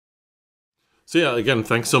So yeah, again,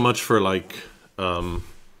 thanks so much for like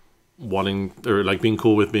wanting or like being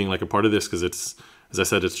cool with being like a part of this, because it's, as I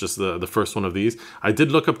said, it's just the first one of these. I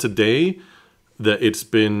did look up today that it's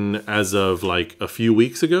been, as of like a few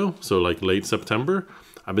weeks ago, so like late September,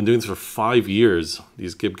 I've been doing this for 5 years,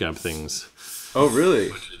 these Gib Gab things. Oh,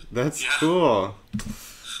 really? That's cool.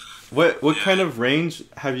 What kind of range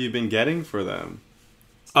have you been getting for them?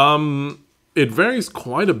 It varies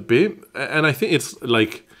quite a bit, and I think it's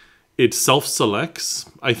like it self-selects,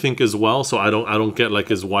 I think, as well. So I don't get like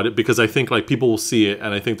as wide, because I think like people will see it,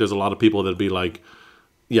 and I think there's a lot of people that'll be like,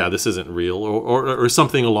 yeah, this isn't real, or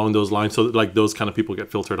something along those lines. So like those kind of people get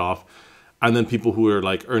filtered off, and then people who are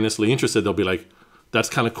like earnestly interested, they'll be like, that's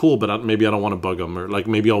kind of cool, but maybe I don't want to bug them, or like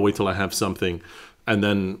maybe I'll wait till I have something, and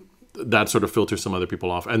then that sort of filters some other people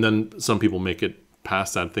off, and then some people make it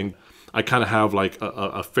past that thing. I kind of have like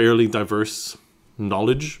a fairly diverse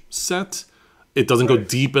knowledge set. It doesn't go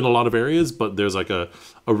deep in a lot of areas, but there's like a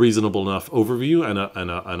reasonable enough overview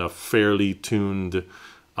and a fairly tuned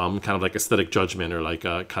kind of like aesthetic judgment, or like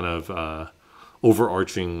a kind of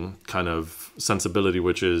overarching kind of sensibility,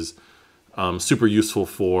 which is super useful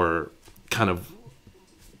for kind of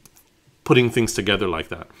putting things together like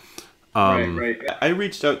that. Right. I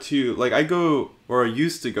reached out to, like, I go, or I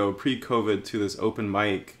used to go pre-COVID to this open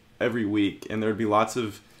mic every week, and there'd be lots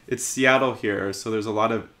of, it's Seattle here, so there's a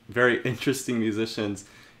lot of very interesting musicians.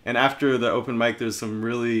 And after the open mic, there's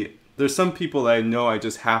some people that I know I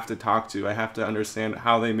just have to talk to. I have to understand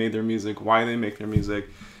how they made their music, why they make their music.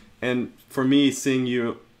 And for me, seeing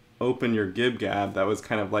you open your Gib Gab, that was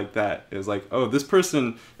kind of like that. It was like, oh, this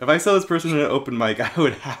person, if I saw this person in an open mic, I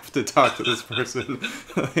would have to talk to this person.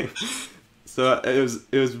 So it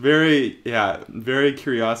was very, very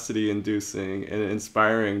curiosity inducing and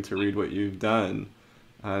inspiring to read what you've done.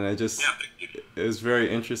 And it was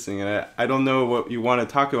very interesting. And I don't know what you want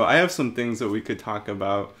to talk about. I have some things that we could talk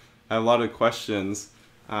about. I have a lot of questions,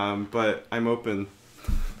 but I'm open.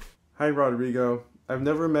 Hi, Rodrigo. I've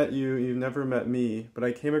never met you, you've never met me, but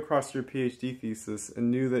I came across your PhD thesis and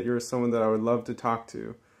knew that you're someone that I would love to talk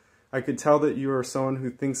to. I could tell that you are someone who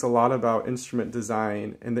thinks a lot about instrument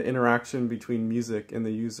design and the interaction between music and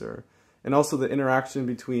the user, and also the interaction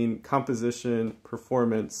between composition,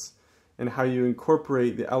 performance, and how you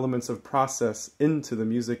incorporate the elements of process into the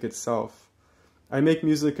music itself. I make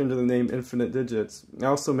music under the name Infinite Digits. I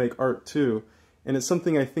also make art too, and it's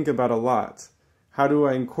something I think about a lot. How do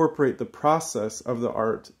I incorporate the process of the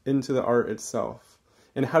art into the art itself?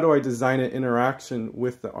 And how do I design an interaction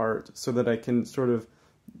with the art so that I can sort of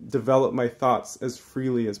develop my thoughts as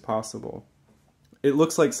freely as possible? It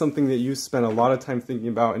looks like something that you spend a lot of time thinking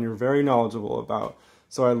about and you're very knowledgeable about.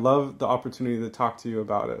 So I love the opportunity to talk to you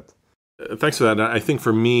about it. Thanks for that. I think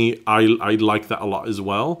for me, I like that a lot as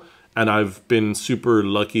well. And I've been super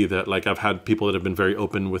lucky that like I've had people that have been very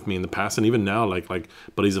open with me in the past, and even now like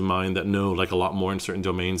buddies of mine that know like a lot more in certain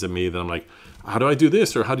domains than me, that I'm like, how do I do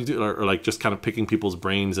this, or how do you do it? Or like just kind of picking people's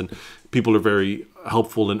brains, and people are very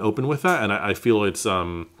helpful and open with that. And I feel it's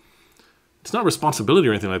not responsibility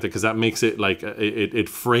or anything like that, because that makes it like it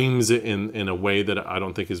frames it in a way that I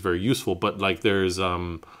don't think is very useful. But like there's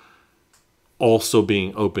also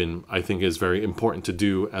being open, I think, is very important to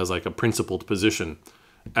do as like a principled position.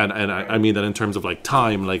 And I mean that in terms of like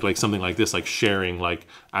time, like something like this, like sharing like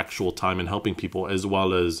actual time and helping people, as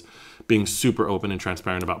well as being super open and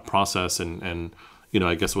transparent about process. And you know,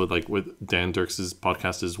 I guess with Dan Derks'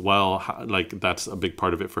 podcast as well, like that's a big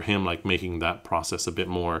part of it for him, like making that process a bit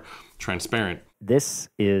more transparent. This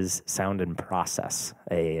is Sound and Process,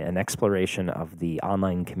 an exploration of the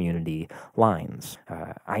online community lines.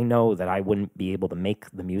 I know that I wouldn't be able to make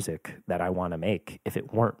the music that I want to make if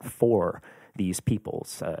it weren't for these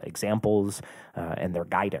people's examples and their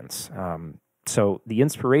guidance. So the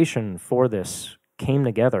inspiration for this came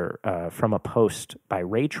together from a post by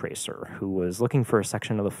Ray Tracer, who was looking for a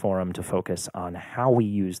section of the forum to focus on how we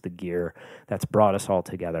use the gear that's brought us all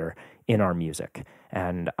together in our music.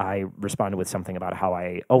 And I responded with something about how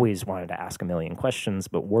I always wanted to ask a million questions,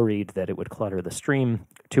 but worried that it would clutter the stream,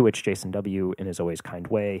 to which Jason W., in his always kind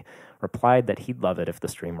way, replied that he'd love it if the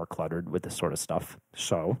stream were cluttered with this sort of stuff.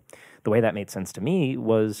 So the way that made sense to me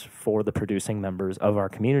was for the producing members of our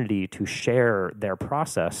community to share their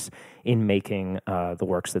process in making the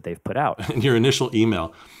works that they've put out. In your initial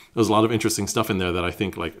email, there's a lot of interesting stuff in there that I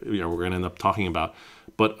think like, you know, we're going to end up talking about.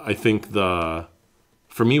 But I think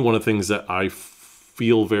for me, one of the things that I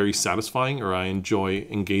feel very satisfying, or I enjoy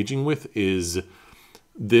engaging with, is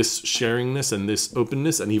this sharingness and this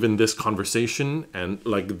openness, and even this conversation, and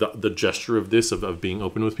like the gesture of this, of being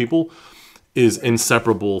open with people, is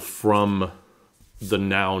inseparable from the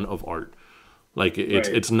noun of art. Like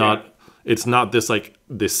it's not, it's not this like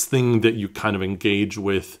this thing that you kind of engage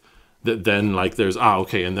with that then like there's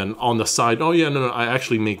okay, and then on the side, oh yeah, no, I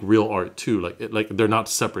actually make real art too. Like they're not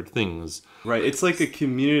separate things. Right. It's like a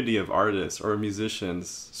community of artists or musicians,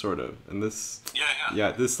 sort of. And this,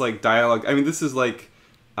 this like dialogue. I mean, this is like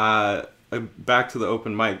back to the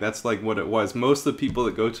open mic. That's like what it was. Most of the people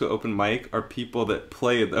that go to open mic are people that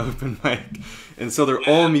play at the open mic, and so they're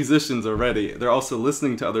all musicians already. They're also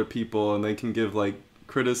listening to other people, and they can give like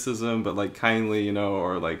criticism, but like kindly, you know,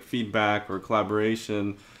 or like feedback or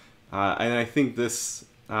collaboration. And I think this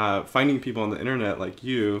finding people on the internet like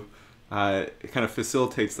you, it kind of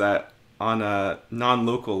facilitates that on a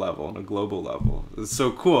non-local level, on a global level. It's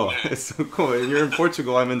so cool. It's so cool. And you're in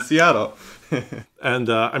Portugal. I'm in Seattle. And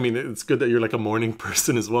I mean, it's good that you're like a morning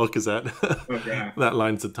person as well, because that that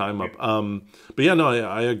lines the time up. But yeah, no,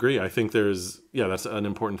 I agree. I think that's an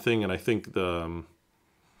important thing, and I think that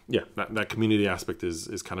community aspect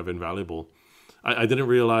is kind of invaluable. I didn't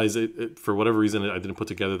realize it for whatever reason. I didn't put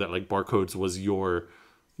together that like barcodes was your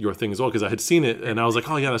thing as well, because I had seen it and I was like,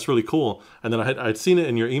 oh yeah, that's really cool. And then I'd seen it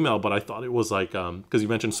in your email, but I thought it was like because you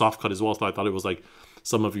mentioned soft cut as well, so I thought it was like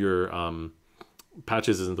some of your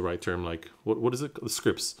patches isn't the right term. Like what is it? The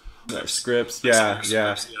scripts. Scripts. Yeah.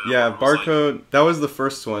 Barcode. That was the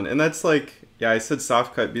first one, and that's like I said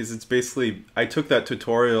soft cut because it's basically I took that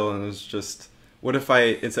tutorial and it was just. What if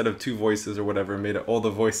I, instead of 2 voices or whatever, made it all the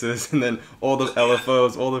voices and then all the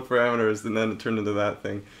LFOs, all the parameters, and then it turned into that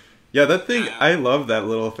thing. Yeah, that thing, I love that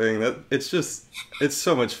little thing. It's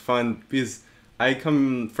so much fun because I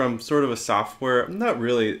come from sort of a software, not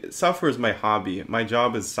really, software is my hobby. My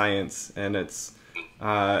job is science, and it's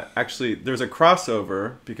actually, there's a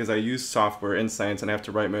crossover because I use software in science and I have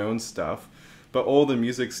to write my own stuff. But all the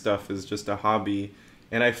music stuff is just a hobby.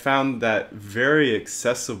 And I found that very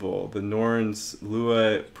accessible. The Norns,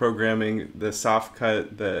 Lua programming, the soft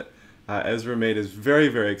cut that Ezra made is very,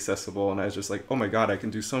 very accessible. And I was just like, oh my God, I can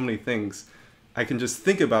do so many things. I can just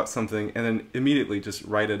think about something and then immediately just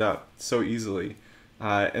write it up so easily.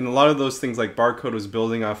 And a lot of those things like barcode was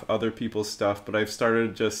building off other people's stuff, but I've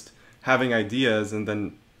started just having ideas and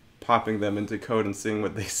then popping them into code and seeing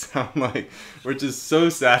what they sound like, which is so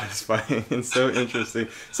satisfying and so interesting.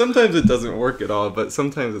 Sometimes it doesn't work at all, but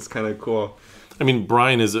sometimes it's kind of cool. I mean,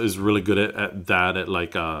 Brian is really good at that, at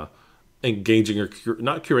like engaging or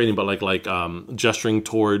not curating, but like gesturing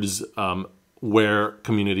towards where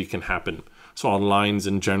community can happen. So on lines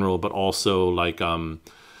in general, but also like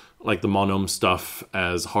the Monome stuff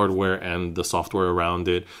as hardware and the software around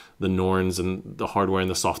it, the Norns and the hardware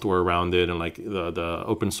and the software around it, and like the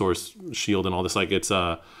open source shield and all this. Like it's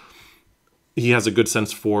he has a good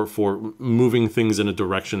sense for moving things in a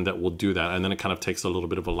direction that will do that, and then it kind of takes a little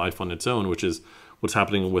bit of a life on its own, which is what's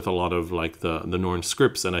happening with a lot of like the Norn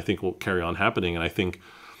scripts, and I think will carry on happening. And I think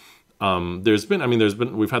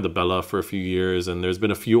we've had the Bella for a few years, and there's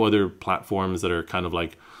been a few other platforms that are kind of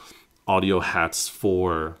like audio hats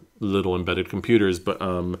for little embedded computers, but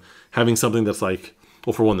having something that's like,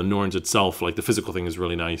 well, for one, the Norns itself, like the physical thing is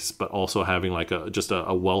really nice, but also having like just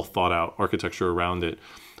a well thought out architecture around it,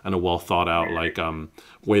 and a well thought out like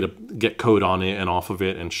way to get code on it and off of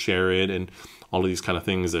it and share it and all of these kind of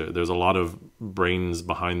things. There's a lot of brains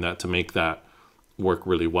behind that to make that work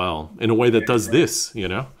really well in a way that does this, you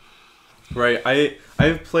know? Right.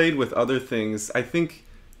 I've played with other things. I think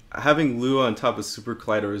having Lua on top of Super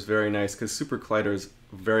Collider is very nice because Super Collider is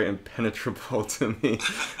very impenetrable to me.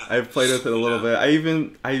 I've played with it a little bit.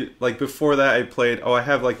 I like before that I played, I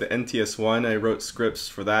have like the NTS1. I wrote scripts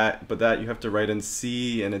for that, but that you have to write in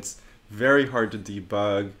C and it's very hard to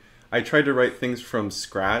debug. I tried to write things from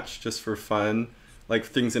scratch just for fun, like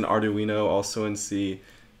things in Arduino also in C.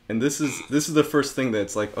 And this is the first thing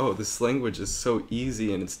that's like, oh, this language is so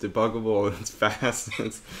easy and it's debuggable and it's fast.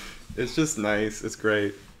 It's just nice. It's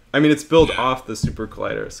great. I mean, it's built off the Super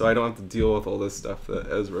Collider, so I don't have to deal with all this stuff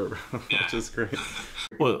that Ezra wrote, which is great.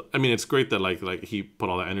 Well, I mean, it's great that like he put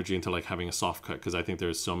all that energy into like having a soft cut, because I think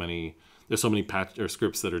there's so many patch or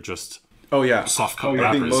scripts that are just soft cut.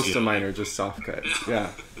 I think most of mine are just soft cut.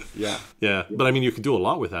 Yeah. But I mean, you could do a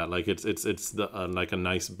lot with that. Like it's the like a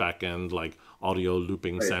nice back end like audio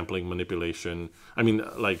looping, sampling, manipulation. I mean,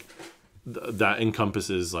 like that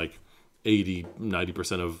encompasses like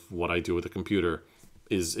 80-90% of what I do with a computer.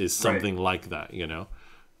 Is something like that, you know?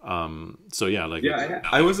 So yeah, like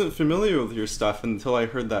I wasn't familiar with your stuff until I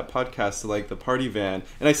heard that podcast, like the Party Van,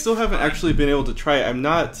 and I still haven't actually been able to try it.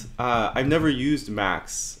 I've never used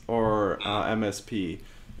Max or MSP,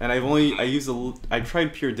 and I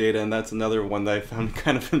tried Pure Data, and that's another one that I found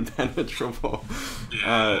kind of impenetrable.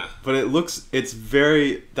 But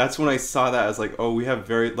that's when I saw that, I was like, oh, we have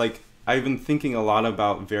very like I've been thinking a lot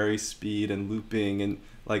about vari-speed and looping and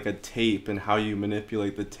like a tape and how you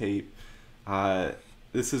manipulate the tape.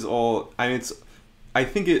 This is all, I mean, I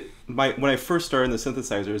think when I first started in the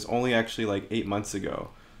synthesizer, it was only actually like 8 months ago.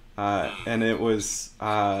 And it was,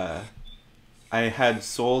 I had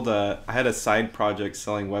a side project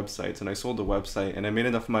selling websites, and I sold a website, and I made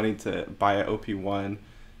enough money to buy an OP1.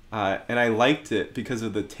 And I liked it because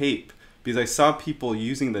of the tape, because I saw people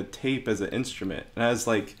using the tape as an instrument. And I was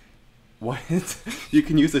like, what? You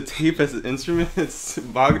can use a tape as an instrument?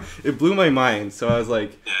 It blew my mind. So I was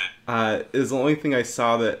like, it was the only thing I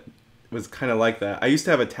saw that was kind of like that. I used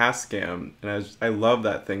to have a Tascam, and I love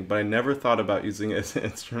that thing, but I never thought about using it as an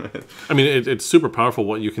instrument. I mean, it's super powerful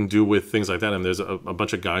what you can do with things like that. And there's a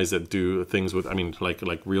bunch of guys that do things with, I mean,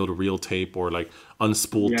 like reel-to-reel tape or like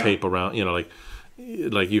unspooled tape around, you know,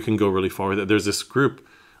 like you can go really far with it. There's this group,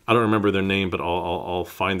 I don't remember their name, but I'll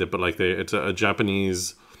find it. But like it's a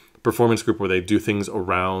Japanese performance group where they do things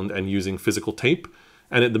around and using physical tape.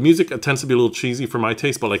 And the music tends to be a little cheesy for my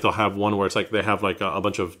taste, but like they'll have one where it's like they have like a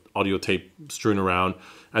bunch of audio tape strewn around,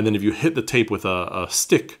 and then if you hit the tape with a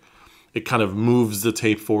stick, it kind of moves the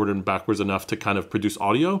tape forward and backwards enough to kind of produce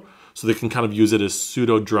audio, so they can kind of use it as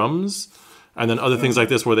pseudo drums. And then other things like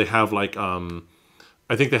this where they have like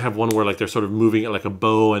I think they have one where like they're sort of moving it like a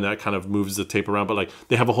bow, and that kind of moves the tape around. But like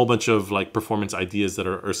they have a whole bunch of like performance ideas that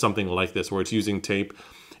are something like this, where it's using tape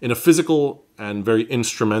in a physical and very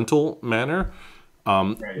instrumental manner.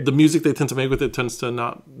 The music they tend to make with it tends to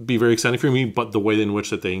not be very exciting for me, but the way in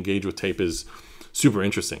which that they engage with tape is super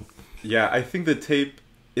interesting. Yeah, I think the tape,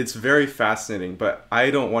 it's very fascinating, but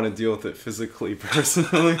I don't want to deal with it physically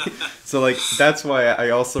personally. So like that's why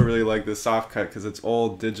I also really like the soft cut, because it's all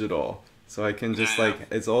digital. So I can just like,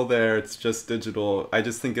 it's all there, it's just digital. I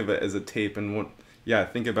just think of it as a tape, and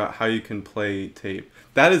think about how you can play tape.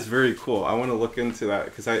 That is very cool. I want to look into that,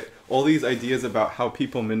 because all these ideas about how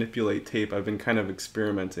people manipulate tape, I've been kind of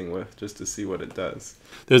experimenting with just to see what it does.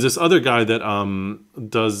 There's this other guy that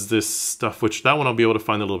does this stuff, which that one I'll be able to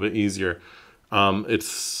find a little bit easier.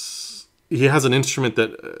 He has an instrument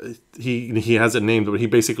that he has it named, but he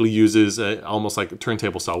basically uses almost like a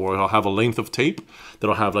turntable style, where he'll have a length of tape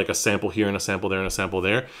that'll have like a sample here and a sample there and a sample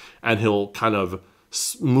there, and he'll kind of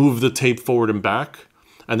move the tape forward and back,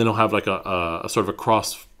 and then he'll have like a sort of a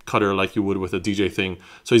cross cutter like you would with a DJ thing.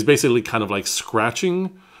 So he's basically kind of like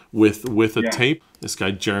scratching with a tape. This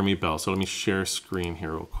guy Jeremy Bell. So let me share screen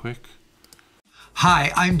here real quick.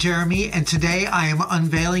 Hi, I'm Jeremy, and today I am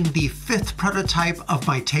unveiling the 5th prototype of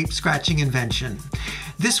my tape scratching invention.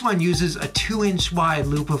 This one uses a 2-inch wide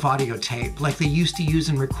loop of audio tape like they used to use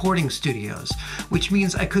in recording studios, which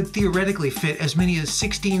means I could theoretically fit as many as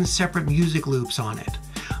 16 separate music loops on it.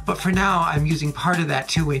 But for now, I'm using part of that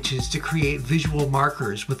 2 inches to create visual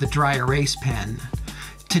markers with a dry erase pen.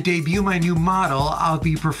 To debut my new model, I'll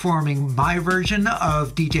be performing my version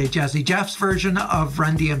of DJ Jazzy Jeff's version of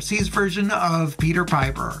Run DMC's version of Peter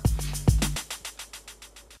Piper.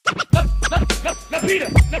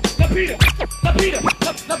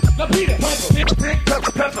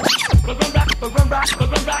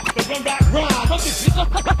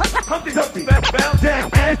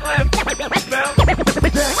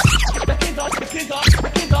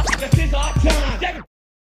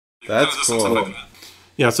 That's cool.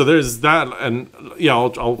 Yeah, so there's that, and yeah,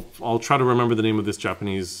 I'll try to remember the name of this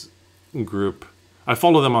Japanese group. I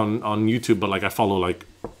follow them on YouTube, but like I follow like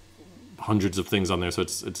hundreds of things on there, so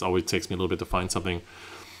it's always takes me a little bit to find something.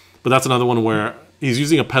 But that's another one where he's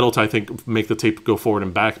using a pedal to, I think, make the tape go forward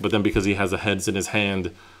and back, but then because he has the heads in his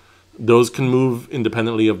hand, those can move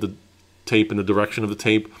independently of the tape in the direction of the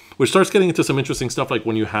tape, which starts getting into some interesting stuff, like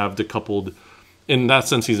when you have decoupled. In that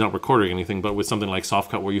sense, he's not recording anything, but with something like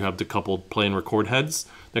Softcut, where you have decoupled play and record heads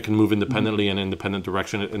that can move independently in independent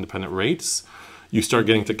direction at independent rates, you start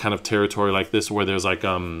getting to kind of territory like this, where there's like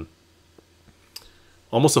almost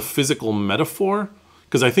a physical metaphor.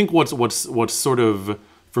 Because I think what's sort of,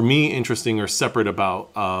 for me, interesting or separate about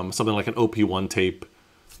something like an OP1 tape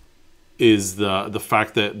is the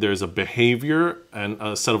fact that there's a behavior and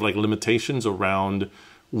a set of like limitations around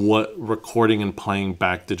what recording and playing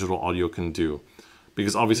back digital audio can do.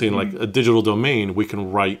 Because obviously in like a digital domain, we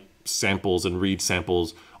can write samples and read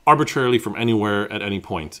samples arbitrarily from anywhere at any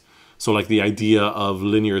point. So like the idea of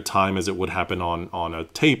linear time as it would happen on a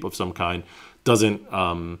tape of some kind doesn't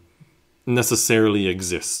necessarily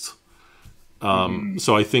exist.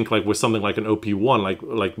 So I think like with something like an OP1,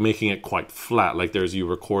 like making it quite flat, like you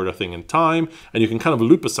record a thing in time and you can kind of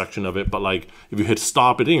loop a section of it, but like if you hit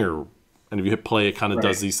stop, and if you hit play, it kind of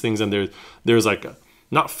does these things. And there's like,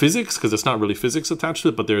 not physics, because it's not really physics attached to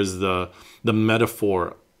it, but there's the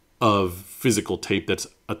metaphor of physical tape that's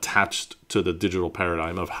attached to the digital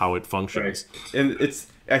paradigm of how it functions. Right. And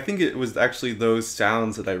I think it was actually those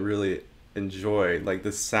sounds that I really enjoyed, like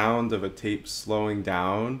the sound of a tape slowing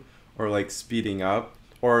down or like speeding up,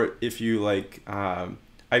 or if you like,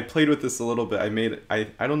 I played with this a little bit.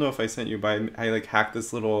 I don't know if I sent you, but I like hacked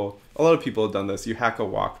this little, a lot of people have done this. You hack a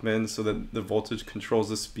Walkman so that the voltage controls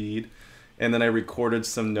the speed. And then I recorded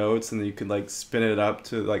some notes, and then you could like spin it up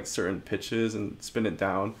to like certain pitches and spin it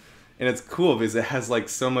down. And it's cool because it has like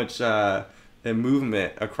so much a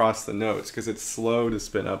movement across the notes because it's slow to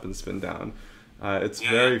spin up and spin down. It's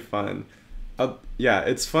very fun. Yeah,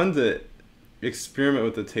 it's fun to experiment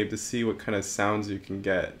with the tape to see what kind of sounds you can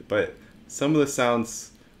get. But some of the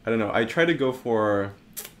sounds, I don't know. I try to go for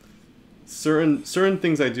certain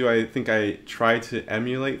things I do. I think I try to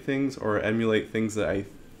emulate things or emulate things that I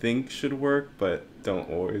think should work but don't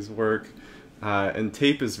always work. And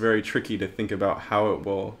tape is very tricky to think about how it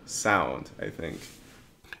will sound, I think.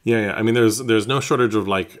 Yeah. I mean, there's no shortage of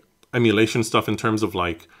like emulation stuff in terms of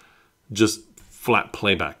like just flat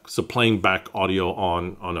playback. So playing back audio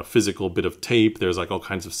on a physical bit of tape, there's like all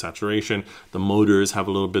kinds of saturation. The motors have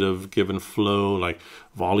a little bit of give and flow, like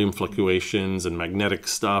volume fluctuations and magnetic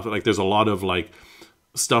stuff. Like there's a lot of like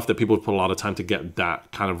stuff that people put a lot of time to get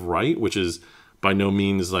that kind of right, which is by no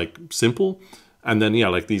means like simple. And then, yeah,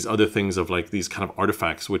 like these other things of like these kind of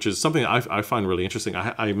artifacts, which is something I find really interesting.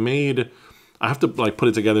 I have to like put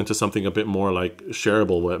it together into something a bit more like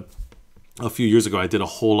shareable. But a few years ago, I did a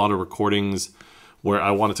whole lot of recordings where I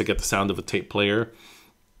wanted to get the sound of a tape player,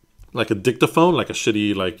 like a dictaphone, like a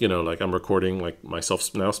shitty, like, you know, like I'm recording like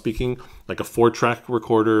myself now speaking, like a 4-track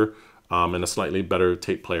recorder, and a slightly better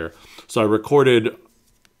tape player. So I recorded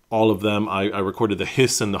all of them. I recorded the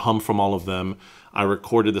hiss and the hum from all of them. I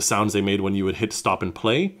recorded the sounds they made when you would hit stop and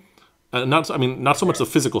play. Not so much the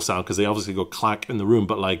physical sound, because they obviously go clack in the room,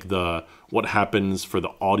 but like what happens for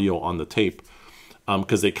the audio on the tape,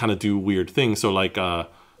 because they kind of do weird things. So like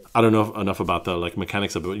I don't know enough about the like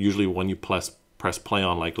mechanics of it, but usually when you press play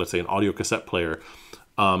on like, let's say, an audio cassette player,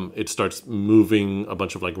 it starts moving a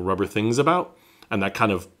bunch of like rubber things about, and that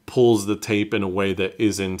kind of pulls the tape in a way that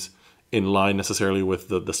isn't in line necessarily with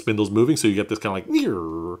the spindles moving. So you get this kind of like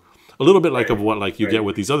a little bit like of what like you get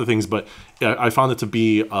with these other things. But yeah, I found it to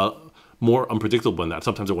be more unpredictable than that.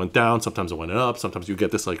 Sometimes it went down, sometimes it went up, sometimes you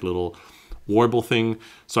get this like little warble thing.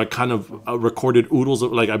 So I kind of recorded oodles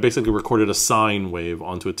of, like, I basically recorded a sine wave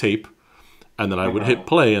onto a tape, and then I would hit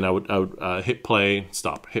play, and I would hit play,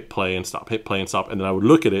 stop, hit play and stop, hit play and stop, and then I would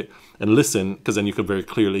look at it and listen, because then you could very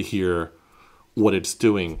clearly hear what it's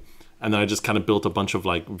doing. And then I just kind of built a bunch of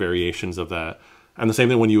like variations of that. And the same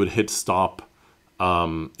thing when you would hit stop,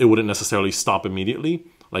 it wouldn't necessarily stop immediately.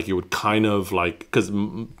 Like you would kind of like, because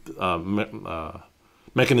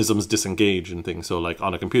mechanisms disengage and things. So like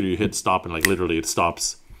on a computer, you hit stop and like literally it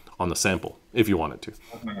stops on the sample if you wanted to.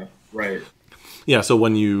 Right. Yeah. So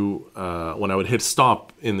when I would hit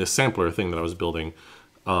stop in this sampler thing that I was building,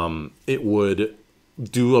 it would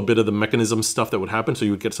do a bit of the mechanism stuff that would happen. So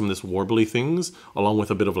you would get some of this warbly things along with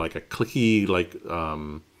a bit of like a clicky, like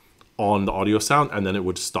on the audio sound, and then it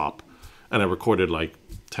would stop. And I recorded like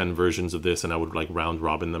 10 versions of this, and I would like round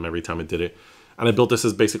robin them every time I did it. And I built this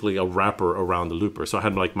as basically a wrapper around the looper. So I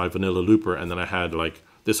had like my vanilla looper, and then I had like,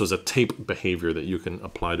 this was a tape behavior that you can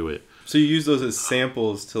apply to it. So you use those as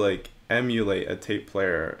samples to like emulate a tape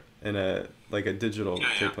player in a digital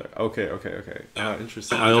tape player. Okay.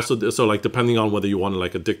 Interesting. I also, so like depending on whether you wanted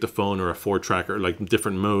like a dictaphone or a 4-tracker, like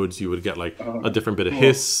different modes, you would get like a different bit of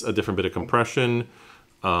hiss, a different bit of compression,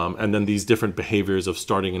 and then these different behaviors of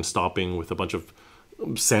starting and stopping with a bunch of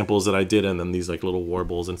samples that I did, and then these like little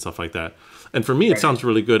warbles and stuff like that. And for me, it sounds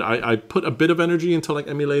really good. I put a bit of energy into like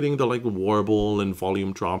emulating the like warble and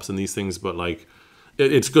volume drops and these things, but like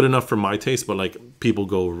it's good enough for my taste, but like people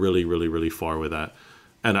go really, really, really far with that.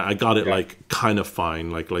 And I got it like kind of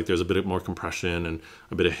fine. Like there's a bit more compression and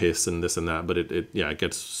a bit of hiss and this and that, but it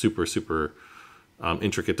gets super, super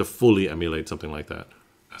intricate to fully emulate something like that.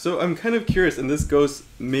 So I'm kind of curious, and this goes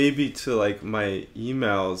maybe to like my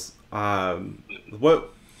emails.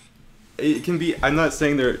 What it can be, I'm not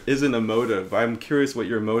saying there isn't a motive, but I'm curious what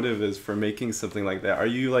your motive is for making something like that. Are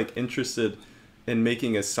you like interested in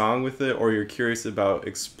making a song with it, or you're curious about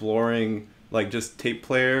exploring like just tape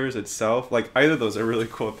players itself? Like either of those are really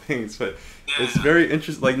cool things, but it's very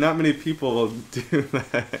interesting. Like not many people do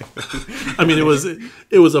that. I mean,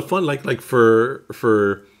 it was a fun like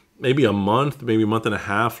for maybe a month, maybe a month and a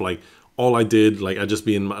half. Like all I did, like I'd just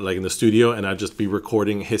be in the studio, and I'd just be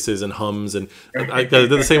recording hisses and hums, and I did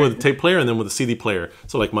the same with the tape player and then with the CD player.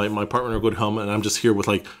 So like my partner would hum, and I'm just here with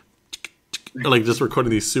like like just recording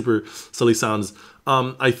these super silly sounds.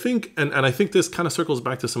 I think, and I think this kind of circles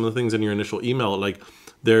back to some of the things in your initial email. Like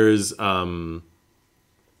there's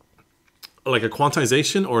like a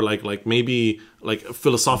quantization, or like maybe like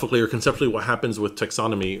philosophically or conceptually what happens with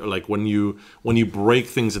taxonomy, or like when you break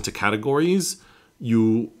things into categories,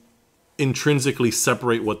 you intrinsically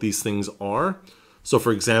separate what these things are. So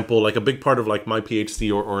for example, like a big part of like my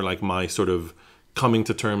PhD or like my sort of coming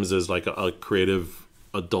to terms as like a creative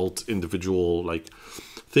adult individual like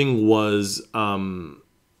thing was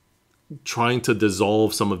trying to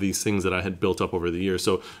dissolve some of these things that I had built up over the years.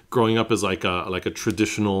 So growing up as like a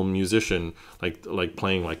traditional musician, like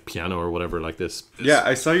playing like piano or whatever like this. Yeah,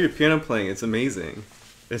 I saw your piano playing. It's amazing.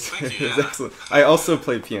 It's excellent. I also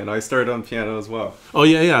play piano. I started on piano as well. Oh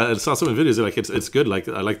yeah. I saw some of the videos. Like it's good. Like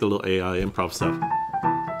I like the little AI improv stuff.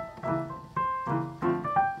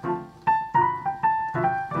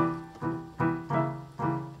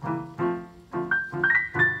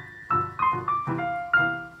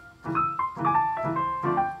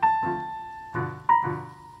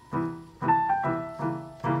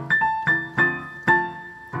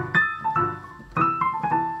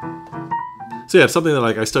 So yeah, it's something that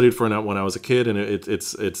like I studied for when I was a kid, and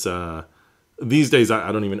it's these days I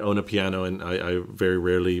don't even own a piano, and I very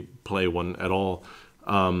rarely play one at all.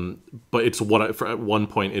 But it's what at one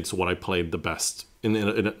point it's what I played the best in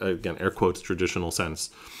again air quotes traditional sense.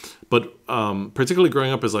 But particularly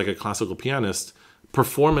growing up as like a classical pianist,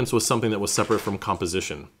 performance was something that was separate from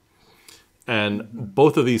composition. And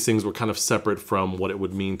both of these things were kind of separate from what it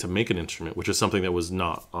would mean to make an instrument, which is something that was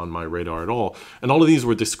not on my radar at all. And all of these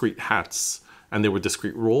were discrete hats, and they were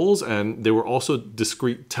discrete roles, and they were also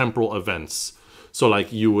discrete temporal events. So like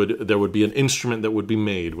there would be an instrument that would be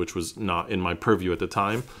made, which was not in my purview at the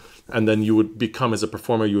time. And then you would become, as a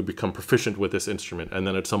performer, you would become proficient with this instrument. And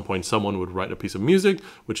then at some point, someone would write a piece of music,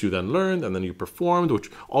 which you then learned, and then you performed, which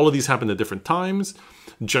all of these happened at different times,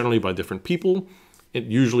 generally by different people,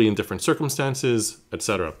 usually in different circumstances,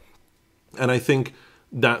 etc. And I think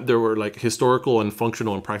that there were like historical and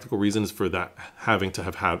functional and practical reasons for that having to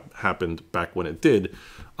have happened back when it did.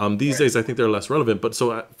 These days, I think they're less relevant. But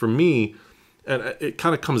so for me, and it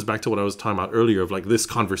kind of comes back to what I was talking about earlier of like this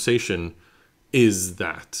conversation is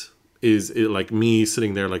it like me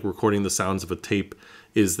sitting there like recording the sounds of a tape,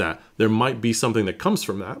 is that there might be something that comes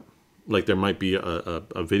from that. Like there might be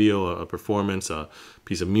a video, a performance, a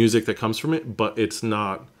piece of music that comes from it, but it's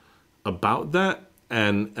not about that.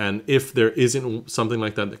 And if there isn't something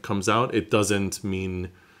like that comes out, it doesn't mean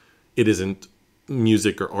it isn't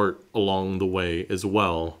music or art along the way as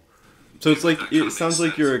well. So it's like it sounds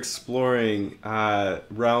like you're exploring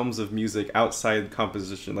realms of music outside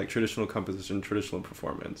composition, like traditional composition, traditional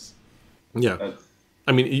performance. Yeah,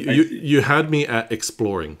 I mean, you had me at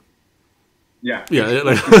exploring. Yeah. Yeah.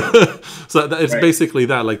 Like, so it's basically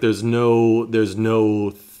that. Like, there's no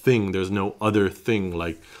thing. There's no other thing.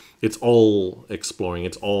 Like, it's all exploring.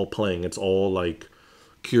 It's all playing. It's all like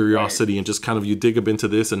curiosity, and just kind of you dig up into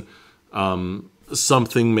this, and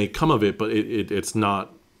something may come of it, but it's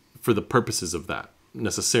not for the purposes of that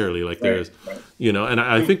necessarily. Like there's, and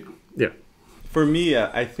I think, yeah. For me,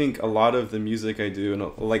 I think a lot of the music I do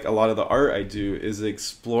and like a lot of the art I do is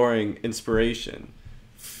exploring inspiration.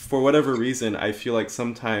 For whatever reason, I feel like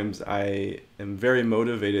sometimes I am very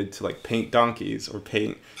motivated to like paint donkeys or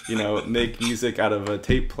paint, make music out of a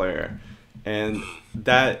tape player. And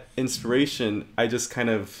that inspiration,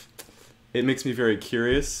 it makes me very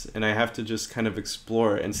curious, and I have to just kind of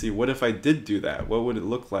explore and see, what if I did do that? What would it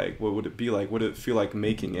look like? What would it be like? What would it feel like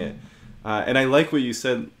making it? And I like what you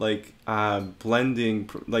said, like blending,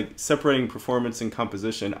 like separating performance and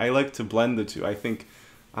composition. I like to blend the two. I think,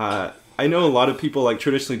 I know a lot of people like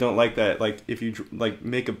traditionally don't like that. Like if you like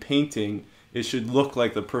make a painting, it should look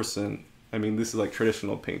like the person. I mean, this is like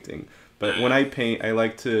traditional painting. But when I paint, I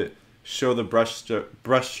like to show the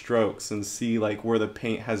brush strokes and see like where the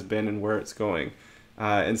paint has been and where it's going.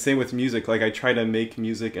 And same with music. Like I try to make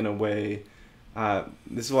music in a way.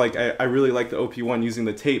 This is like I really like the OP1 using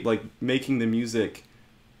the tape. Like making the music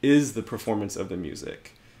is the performance of the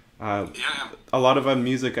music. A lot of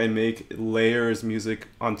music I make layers music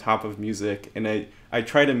on top of music, and I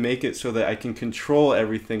try to make it so that I can control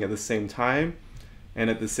everything at the same time, and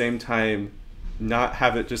at the same time not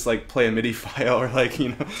have it just like play a MIDI file or like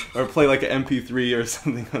or play like an MP3 or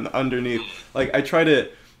something underneath. Like I try to,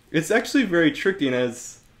 it's actually very tricky, and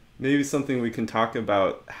as maybe something we can talk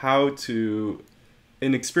about, how to,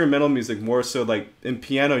 in experimental music more so, like in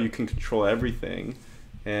piano you can control everything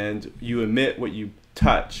and you emit what you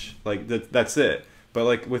touch, like that's it. But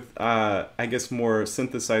like with I guess more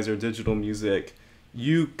synthesizer digital music,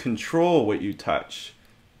 you control what you touch,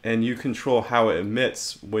 and you control how it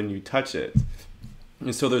emits when you touch it.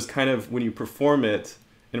 And so there's kind of, when you perform it,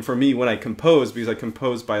 and for me, when I compose, because I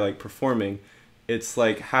compose by like performing, it's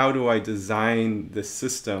like, how do I design the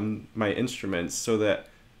system, my instruments, so that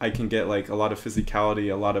I can get like a lot of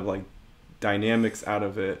physicality, a lot of like dynamics out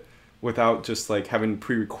of it, without just like having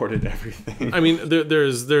pre-recorded everything. I mean,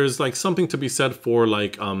 there's like something to be said for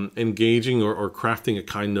like engaging or crafting a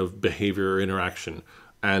kind of behavior or interaction,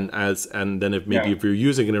 and then if you're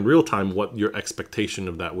using it in real time, what your expectation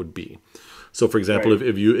of that would be. So, for example,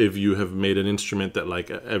 if you have made an instrument that like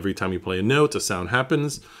every time you play a note, a sound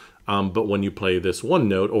happens, but when you play this one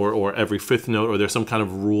note or every fifth note, or there's some kind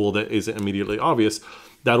of rule that isn't immediately obvious,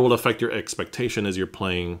 that will affect your expectation as you're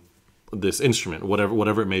playing this instrument,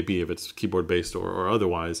 whatever it may be, if it's keyboard based or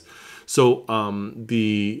otherwise. So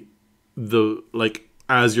the like,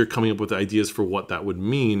 as you're coming up with ideas for what that would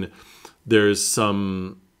mean, there's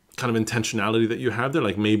some kind of intentionality that you have there.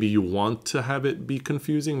 Like, maybe you want to have it be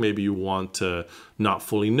confusing, maybe you want to not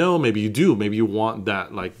fully know, maybe you want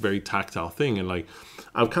that like very tactile thing. And like,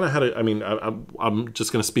 I've kind of had I'm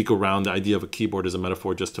just going to speak around the idea of a keyboard as a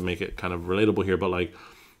metaphor just to make it kind of relatable here, but like,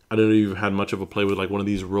 I don't know if you've had much of a play with like one of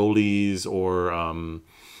these rollies or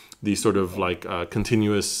these sort of like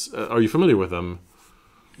continuous. Are you familiar with them?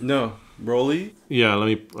 No. Rolly? Yeah, let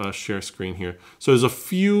me share screen here. So there's a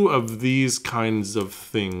few of these kinds of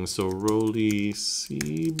things. So Rolly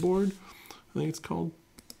Seaboard, I think it's called.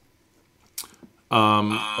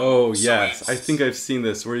 Oh, yes. I think I've seen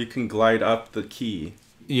this, where you can glide up the key.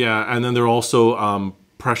 Yeah, and then they're also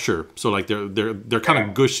pressure, so like they're kind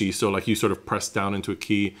of gushy, so like you sort of press down into a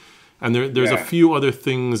key, and there's a few other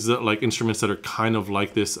things that like instruments that are kind of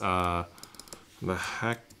like this, the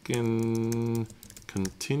Hacken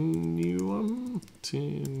continuum,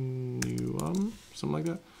 something like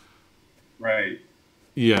that. Right.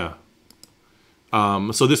 Yeah.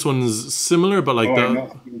 So this one's similar, but like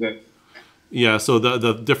so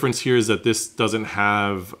the difference here is that this doesn't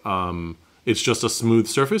have it's just a smooth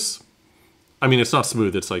surface. I mean, it's not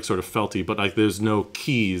smooth, it's like sort of felty, but like there's no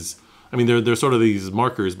keys. I mean, they're sort of these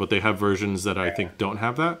markers, but they have versions that I think don't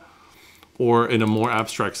have that. Or in a more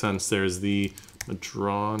abstract sense, there's the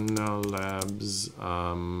Madrona Labs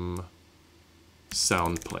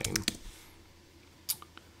sound plane,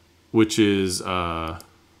 which is, you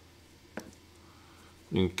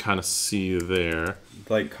can kind of see there.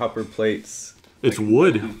 Like copper plates. It's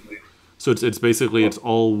wood. So it's basically, it's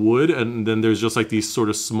all wood, and then there's just like these sort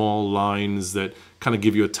of small lines that kind of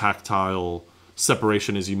give you a tactile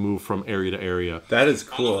separation as you move from area to area. That is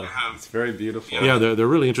cool. It's very beautiful. Yeah, they're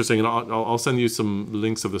really interesting, and I'll send you some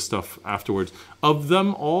links of the stuff afterwards. Of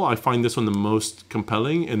them all, I find this one the most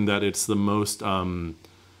compelling in that it's the most,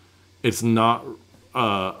 it's not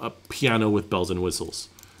a piano with bells and whistles,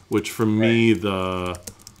 which for me, for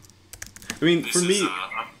me,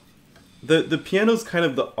 the piano's kind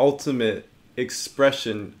of the ultimate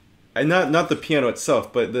expression, and not the piano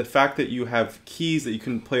itself, but the fact that you have keys that you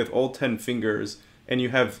can play with all 10 fingers, and you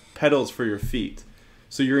have pedals for your feet.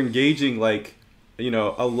 So you're engaging like,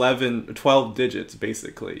 12 digits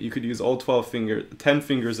basically. You could use all 10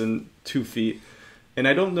 fingers and 2 feet. And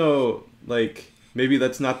I don't know, like, maybe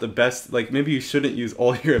that's not the best, like maybe you shouldn't use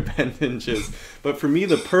all your appendages, but for me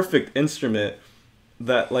the perfect instrument,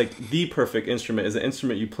 the perfect instrument is an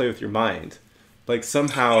instrument you play with your mind. Like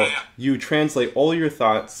somehow you translate all your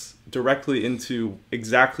thoughts directly into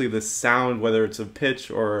exactly the sound, whether it's a pitch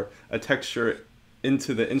or a texture,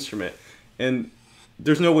 into the instrument. And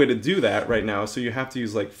there's no way to do that right now, so you have to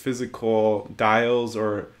use like physical dials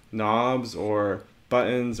or knobs or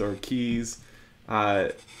buttons or keys.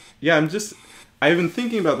 I've been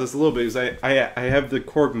thinking about this a little bit because I have the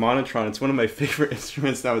Korg Monotron. It's one of my favorite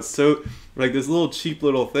instruments now. It's so, like, this little cheap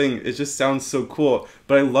little thing. It just sounds so cool.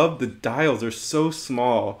 But I love the dials. They're so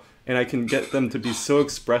small, and I can get them to be so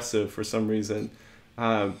expressive for some reason.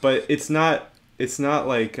 But it's not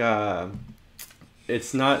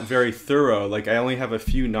very thorough. Like, I only have a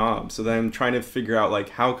few knobs. So then I'm trying to figure out, like,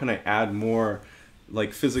 how can I add more,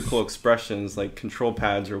 like, physical expressions, like control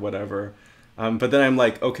pads or whatever. But then I'm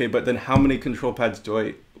like, okay, but then how many control pads do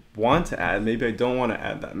I want to add? Maybe I don't want to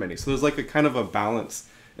add that many. So there's like a kind of a balance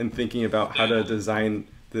in thinking about how to design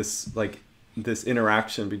this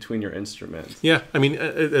interaction between your instruments. Yeah, I mean,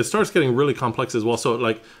 it starts getting really complex as well. So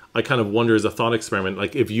like, I kind of wonder, as a thought experiment,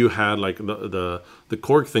 like if you had like the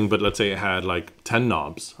Korg thing, but let's say it had like 10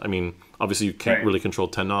 knobs. I mean, obviously you can't really control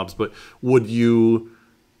 10 knobs, but would you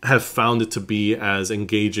have found it to be as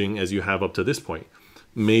engaging as you have up to this point?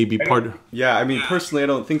 Maybe part. Yeah, I mean, personally, I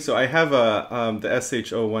don't think so. I have the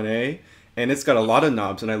SH01A, and it's got a lot of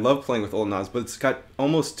knobs, and I love playing with old knobs, but it's got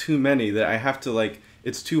almost too many that I have to, like,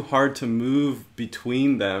 it's too hard to move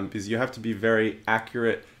between them because you have to be very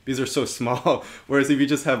accurate because they're so small. Whereas if you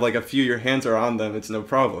just have like a few, your hands are on them, it's no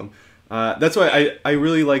problem. That's why I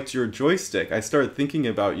really liked your joystick. I started thinking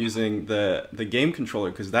about using the game controller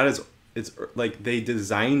because it's like they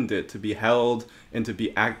designed it to be held and to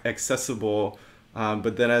be accessible.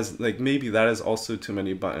 But then maybe that is also too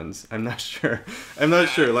many buttons. I'm not sure.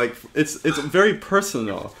 Like it's very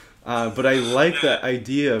personal. But I like that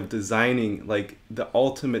idea of designing like the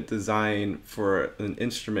ultimate design for an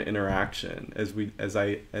instrument interaction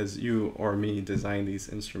as you or me design these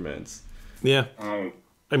instruments. Yeah.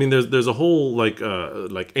 I mean, there's a whole like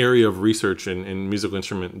area of research in musical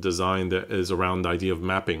instrument design that is around the idea of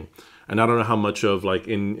mapping. And I don't know how much of like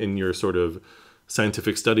in your sort of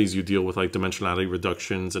scientific studies you deal with like dimensionality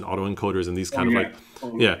reductions and autoencoders and these kind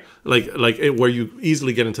of where you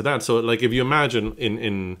easily get into that. So like if you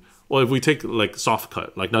imagine if we take like soft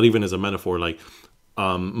cut, like not even as a metaphor, like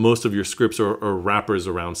most of your scripts are wrappers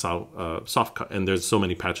around soft cut, and there's so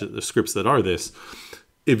many scripts that are this.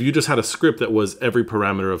 If you just had a script that was every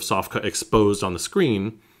parameter of soft cut exposed on the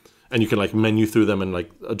screen, and you can like menu through them and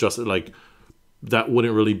like adjust it, like that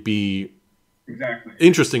wouldn't really be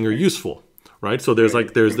interesting or useful, right? So there's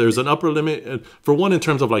an upper limit for one in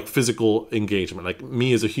terms of like physical engagement. Like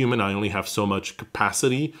me as a human, I only have so much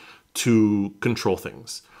capacity to control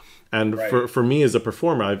things, and for me as a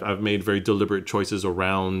performer, I've made very deliberate choices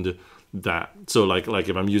around that. So like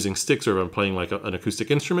if I'm using sticks or if I'm playing like an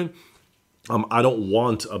acoustic instrument, I don't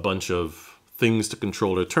want a bunch of things to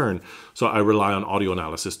control or turn. So I rely on audio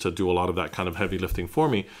analysis to do a lot of that kind of heavy lifting for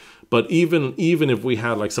me. But even if we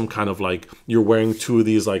had like some kind of like you're wearing two of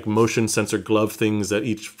these like motion sensor glove things that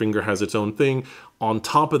each finger has its own thing. On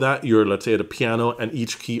top of that, you're, let's say, at a piano and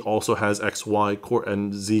each key also has X, Y,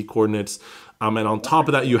 and Z coordinates. And on top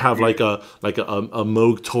of that, you have like a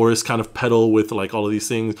Moog Taurus kind of pedal with like all of these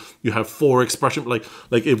things. You have 4 expression, like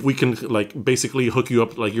if we can like basically hook you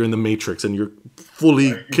up like you're in the Matrix and you're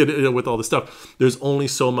fully kitted with all this stuff. There's only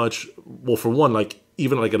so much. Well, for one, like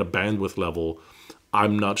even like at a bandwidth level,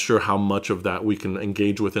 I'm not sure how much of that we can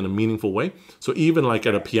engage with in a meaningful way. So even like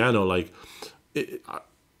at a piano, like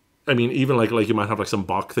even like you might have like some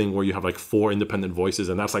Bach thing where you have like 4 independent voices,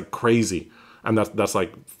 and that's like crazy. And that's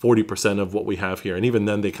like 40% of what we have here. And even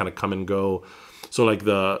then they kind of come and go. So like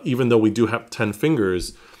even though we do have 10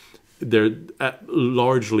 fingers, there are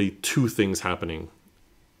largely 2 things happening.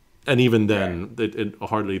 And even then, it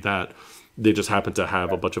hardly that. They just happen to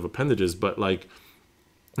have a bunch of appendages. But like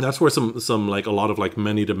that's where some like a lot of like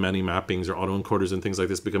many-to-many mappings or autoencoders and things like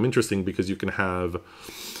this become interesting, because you can have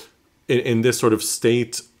in this sort of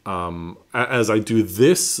state, as I do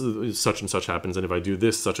this, such and such happens, and if I do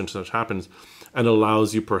this, such and such happens, and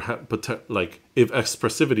allows you like if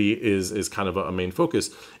expressivity is kind of a main focus,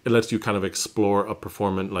 it lets you kind of explore a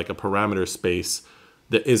performance, like a parameter space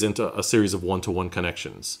that isn't a series of one-to-one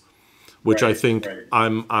connections, which I think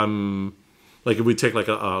I'm like if we take like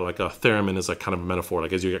a theremin as like kind of a metaphor,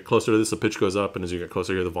 like as you get closer to this, the pitch goes up, and as you get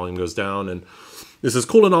closer here, the volume goes down, and this is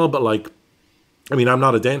cool and all, but like, I mean, I'm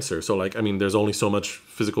not a dancer, so like, I mean, there's only so much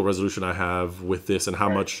physical resolution I have with this and how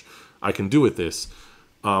much I can do with this.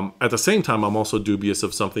 At the same time, I'm also dubious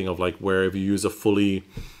of something of like where if you use a fully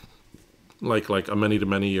like a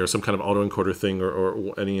many-to-many or some kind of autoencoder thing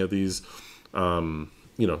or any of these,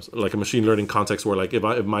 like a machine learning context where like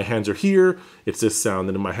if my hands are here, it's this sound,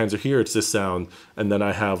 and if my hands are here, it's this sound, and then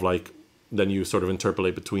I have like, then you sort of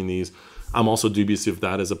interpolate between these. I'm also dubious of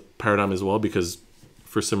that as a paradigm as well, because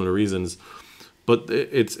for similar reasons. But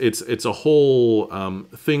it's a whole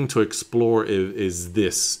thing to explore is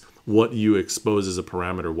this, what you expose as a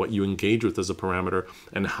parameter, what you engage with as a parameter,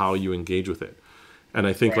 and how you engage with it. And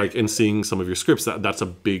I think like in seeing some of your scripts, that's a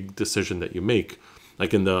big decision that you make.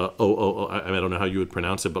 Like in the I don't know how you would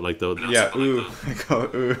pronounce it, but like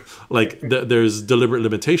there's deliberate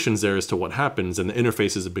limitations there as to what happens, and the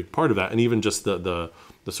interface is a big part of that. And even just the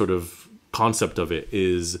sort of concept of it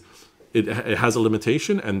is it has a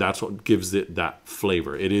limitation, and that's what gives it that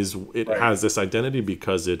flavor. It has this identity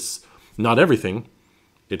because it's not everything.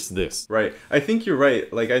 It's this. Right. I think you're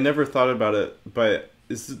right. Like I never thought about it, but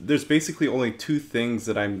there's basically only 2 things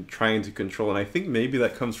that I'm trying to control, and I think maybe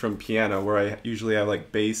that comes from piano, where I usually have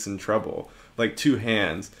like bass and treble, like 2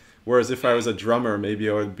 hands. Whereas if I was a drummer, maybe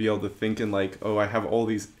I would be able to think in like, oh, I have all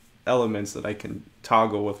these elements that I can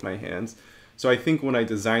toggle with my hands. So I think when I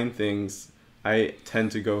design things, I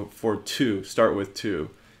tend to go for 2, start with 2.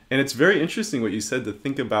 And it's very interesting what you said, to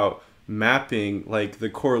think about mapping like the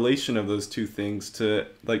correlation of those 2 things to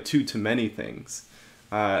like 2 to many things.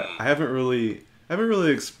 I haven't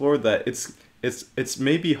really explored that. it's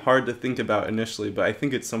maybe hard to think about initially, but I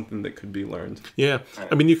think it's something that could be learned. Yeah,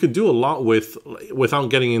 I mean, you could do a lot without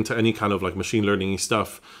getting into any kind of like machine learning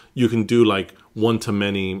stuff. You can do like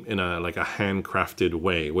one-to-many in a like a handcrafted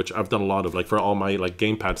way, which I've done a lot of. Like for all my like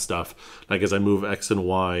gamepad stuff, like as I move X and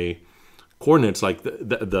Y coordinates, like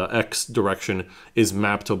the X direction is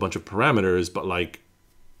mapped to a bunch of parameters, but like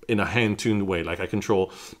in a hand-tuned way. Like I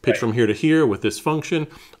control pitch from here to here with this function.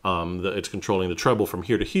 It's controlling the treble from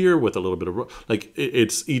here to here with a little bit of like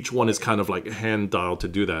it's each one is kind of like hand dialed to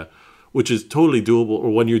do that, which is totally doable. Or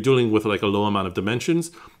when you're dealing with like a low amount of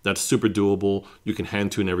dimensions, that's super doable. You can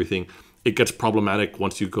hand tune everything. It gets problematic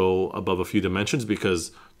once you go above a few dimensions,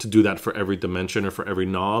 because to do that for every dimension or for every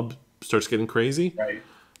knob starts getting crazy.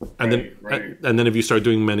 And then if you start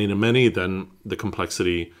doing many to many, then the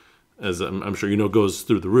complexity, as I'm sure you know, goes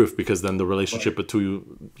through the roof, because then the relationship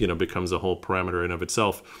between becomes a whole parameter in of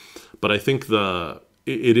itself. But I think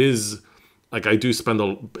it is like I do spend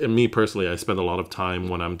me personally, I spend a lot of time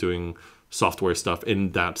when I'm doing software stuff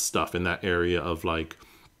in that area of like,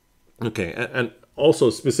 okay, and also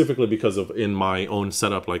specifically because of in my own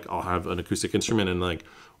setup, like I'll have an acoustic instrument and like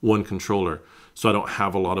one controller, so I don't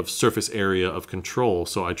have a lot of surface area of control.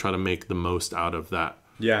 So I try to make the most out of that.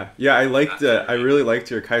 Yeah, I really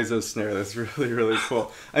liked your Kaizo snare. That's really, really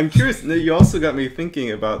cool. I'm curious, you also got me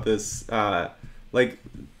thinking about this, like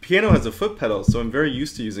piano has a foot pedal, so I'm very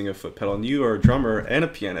used to using a foot pedal, and you are a drummer and a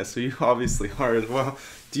pianist, so you obviously are as well.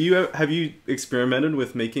 Have you experimented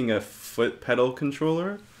with making a foot pedal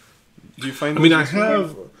controller? Do you find I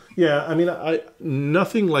have, yeah, I mean,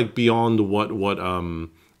 nothing like beyond what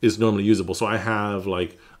is normally usable. So I have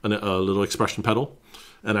like a little expression pedal,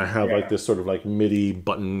 and I have like this sort of like MIDI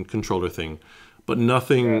button controller thing, but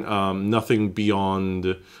nothing nothing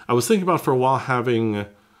beyond. I was thinking about for a while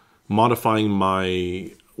modifying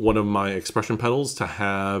one of my expression pedals to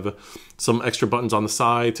have some extra buttons on the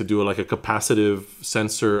side to do like a capacitive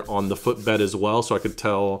sensor on the footbed as well, so I could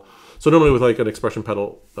tell. So normally with like an expression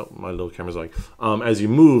pedal, my little camera's like, as you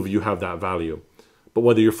move, you have that value, but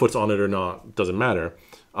whether your foot's on it or not doesn't matter.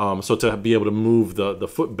 So to be able to move the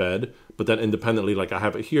footbed, but then independently, like I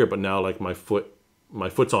have it here, but now like my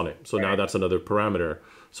foot's on it. So now that's another parameter.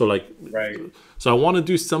 So like, so I want to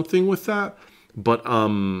do something with that, but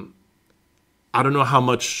I don't know how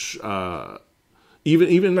much.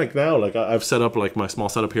 Even like now, like I've set up like my small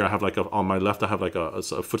setup here. I have like on my left, I have like a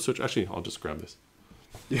foot switch. Actually, I'll just grab this.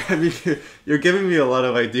 Yeah, I mean, you're giving me a lot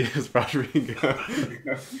of ideas, Rodrigo.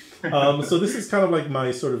 So this is kind of like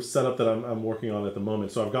my sort of setup that I'm working on at the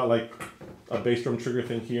moment. So I've got like a bass drum trigger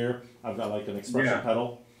thing here. I've got like an expression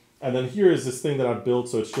pedal. And then here is this thing that I've built.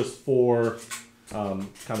 So it's just 4 kind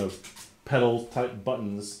of pedal type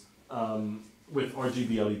buttons with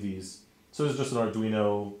RGB LEDs. So it's just an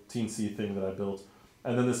Arduino teensy thing that I built.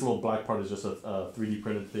 And then this little black part is just a 3D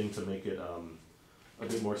printed thing to make it a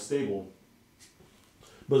bit more stable.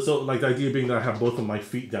 But so like the idea being that I have both of my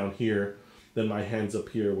feet down here, then my hands up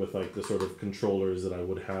here with like the sort of controllers that I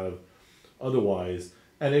would have otherwise.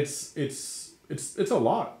 And it's a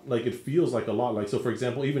lot. Like it feels like a lot. Like so for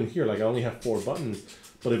example, even here, like I only have 4 buttons,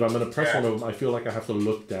 but if I'm gonna press one of them, I feel like I have to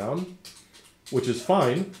look down, which is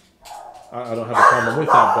fine. I don't have a problem with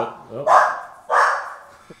that, but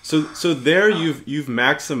So there you've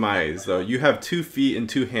maximized though. You have 2 feet and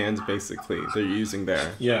 2 hands basically that you're using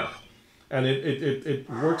there. Yeah. And it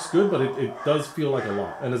works good, but it does feel like a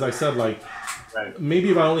lot. And as I said, like maybe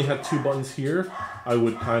if I only had 2 buttons here, I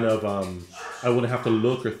would kind of I wouldn't have to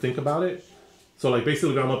look or think about it. So like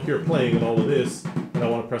basically if I'm up here playing and all of this, and I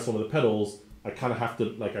want to press one of the pedals, I kind of have to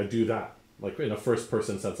like I do that like in a first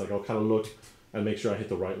person sense. Like I'll kind of look and make sure I hit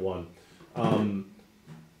the right one.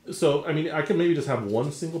 So I mean I can maybe just have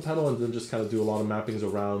one single pedal and then just kind of do a lot of mappings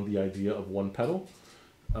around the idea of one pedal.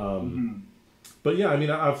 But yeah, I mean,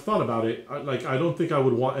 I've thought about it. I don't think I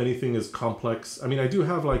would want anything as complex. I mean, I do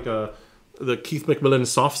have like the Keith McMillan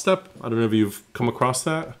soft step. I don't know if you've come across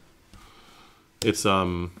that. It's let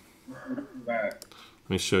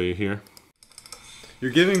me show you here. You're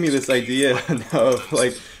giving me this idea of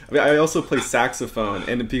like, I mean, I also play saxophone,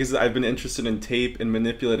 and because I've been interested in tape and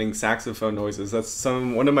manipulating saxophone noises, that's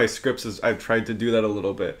one of my scripts is I've tried to do that a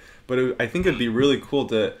little bit. But I think it'd be really cool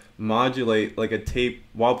to modulate like a tape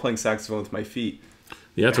while playing saxophone with my feet.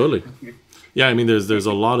 Yeah, totally. Yeah, I mean, there's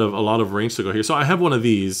a lot of range to go here. So I have one of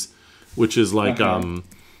these, which is like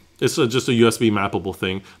it's just a USB mappable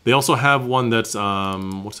thing. They also have one that's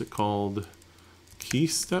what's it called?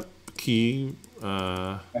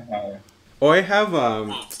 Oh, I have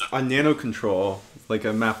a nano control, like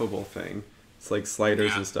a mappable thing. It's like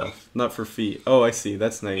sliders and stuff, not for feet. Oh, I see.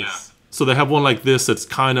 That's nice. So they have one like this that's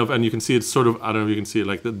kind of, and you can see it's sort of, I don't know if you can see it,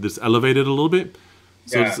 like this elevated a little bit.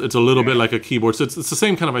 So it's a little bit like a keyboard. So it's the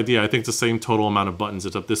same kind of idea. I think it's the same total amount of buttons.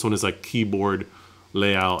 Except this one is like keyboard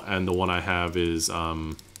layout, and the one I have is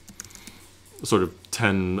sort of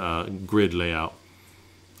 10 grid layout.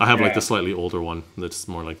 I have like the slightly older one that's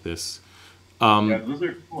more like this. Those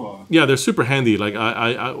are cool. Yeah, they're super handy. Like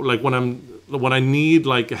I like when I need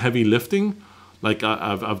like heavy lifting, like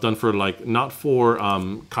I've done for like not for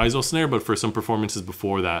Kaizo snare, but for some performances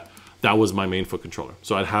before that. That was my main foot controller.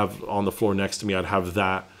 So I'd have on the floor next to me, I'd have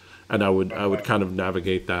that, and I would kind of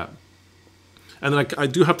navigate that. And then I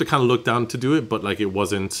do have to kind of look down to do it, but like it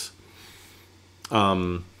wasn't.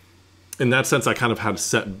 In that sense, I kind of had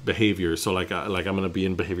set behavior. So like I'm gonna be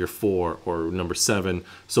in behavior 4 or number 7.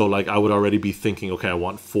 So like I would already be thinking, okay, I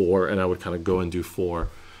want 4, and I would kind of go and do 4.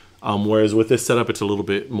 Whereas with this setup, it's a little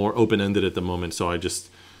bit more open-ended at the moment. So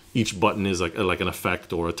each button is like an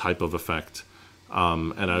effect or a type of effect.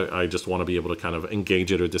 And I just want to be able to kind of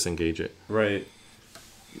engage it or disengage it. Right.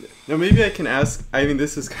 Now maybe I can ask, I mean,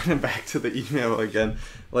 this is kind of back to the email again.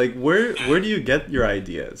 Like, where do you get your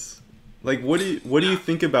ideas? Like, what do you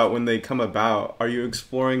think about when they come about? Are you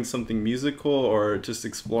exploring something musical or just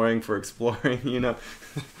exploring for exploring, you know?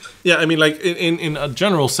 Yeah, I mean, like, in a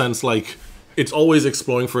general sense, like, it's always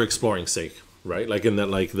exploring for exploring's sake, right? Like, in that,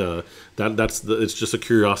 like, it's just a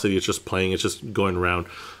curiosity, it's just playing, it's just going around.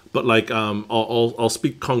 But like I'll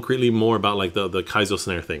speak concretely more about like the Kaizo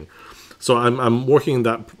snare thing. So I'm working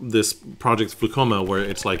this project Flukoma, where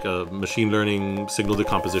it's like a machine learning signal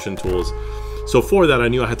decomposition tools. So for that, I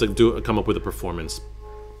knew I had to come up with a performance.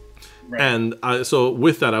 Right. And so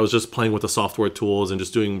with that, I was just playing with the software tools and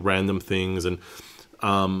just doing random things and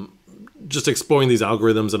just exploring these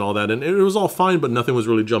algorithms and all that. And it was all fine, but nothing was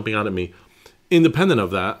really jumping out at me. Independent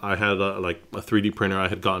of that, I had like a 3D printer I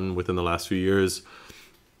had gotten within the last few years.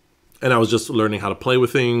 And I was just learning how to play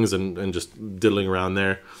with things and just diddling around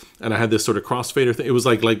there. And I had this sort of crossfader thing. It was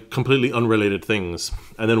like completely unrelated things.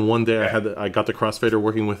 And then one day I got the crossfader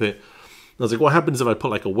working with it. And I was like, what happens if I put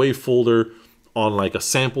like a wave folder on like a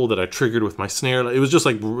sample that I triggered with my snare? It was just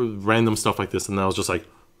like random stuff like this. And I was like,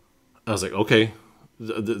 okay,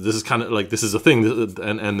 this is kind of like, this is a thing.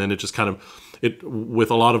 And then it just kind of, with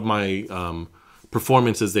a lot of my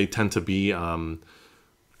performances, they tend to be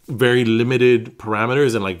very limited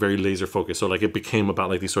parameters and like very laser focused. So like it became about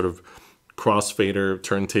like these sort of crossfader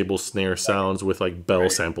turntable snare sounds with like bell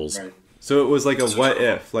samples. Right. So it was like a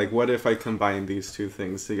what if I combine these two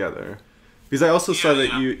things together? Because I also saw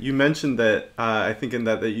that you mentioned that I think in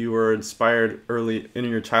that you were inspired early in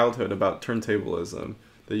your childhood about turntablism,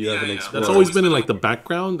 that you haven't explored. That's always been in like the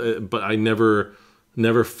background, but I never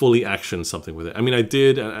fully actioned something with it. I mean, I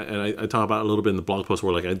did, and I talk about it a little bit in the blog post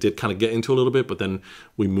where like I did kind of get into a little bit, but then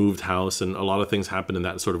we moved house and a lot of things happened and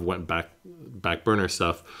that sort of went back burner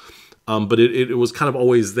stuff. But it was kind of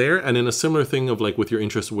always there. And in a similar thing of like with your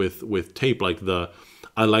interest with tape, like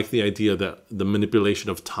I like the idea that the manipulation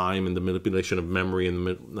of time and the manipulation of memory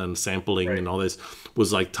and sampling and all this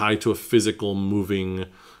was like tied to a physical moving.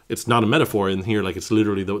 It's not a metaphor in here, like it's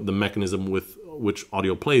literally the mechanism with which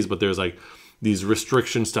audio plays, but there's like these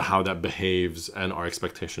restrictions to how that behaves and our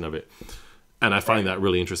expectation of it. And I find that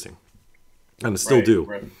really interesting. And I still do.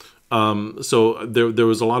 Right. So there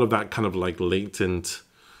was a lot of that kind of like latent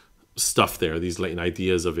stuff there, these latent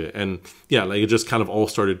ideas of it. And yeah, like it just kind of all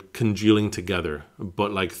started congealing together.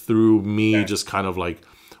 But like through me just kind of like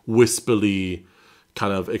wispily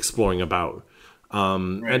kind of exploring about.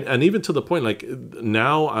 And even to the point, like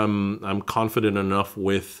now I'm confident enough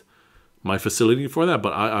with my facility for that,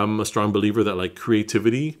 but I'm a strong believer that like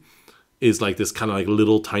creativity is like this kind of like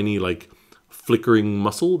little tiny like flickering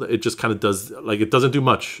muscle that it just kind of does, like it doesn't do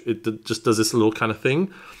much, it just does this little kind of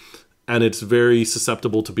thing, and it's very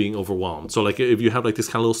susceptible to being overwhelmed. So like if you have like this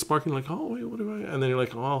kind of little spark and like, oh wait, what do I, and then you're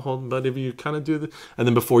like, oh hold on, but if you kind of do this, and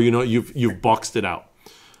then before you know it, you've boxed it out.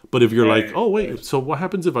 But if you're like, oh wait, so what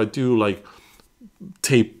happens if I do like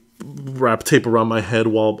wrap tape around my head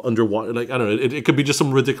while underwater, like I don't know, it could be just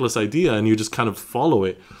some ridiculous idea and you just kind of follow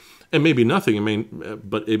it, and maybe nothing,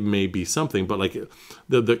 but it may be something, but like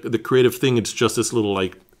the creative thing, it's just this little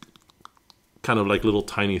like kind of like little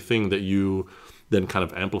tiny thing that you then kind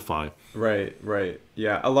of amplify. Right.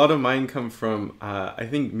 Yeah, a lot of mine come from I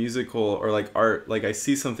think musical or like art. Like I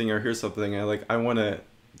see something or hear something and I want to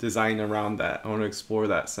design around that, I want to explore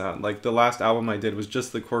that sound. Like the last album I did was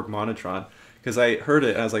just the Korg Monotron, because I heard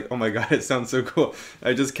it and I was like, oh my god, it sounds so cool.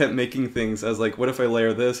 I just kept making things. I was like, what if I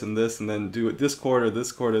layer this and then do it this chord or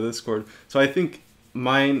this chord or this chord? So I think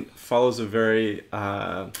mine follows a very,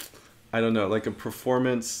 I don't know, like a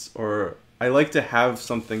performance or I like to have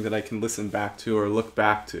something that I can listen back to or look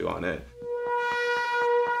back to on it.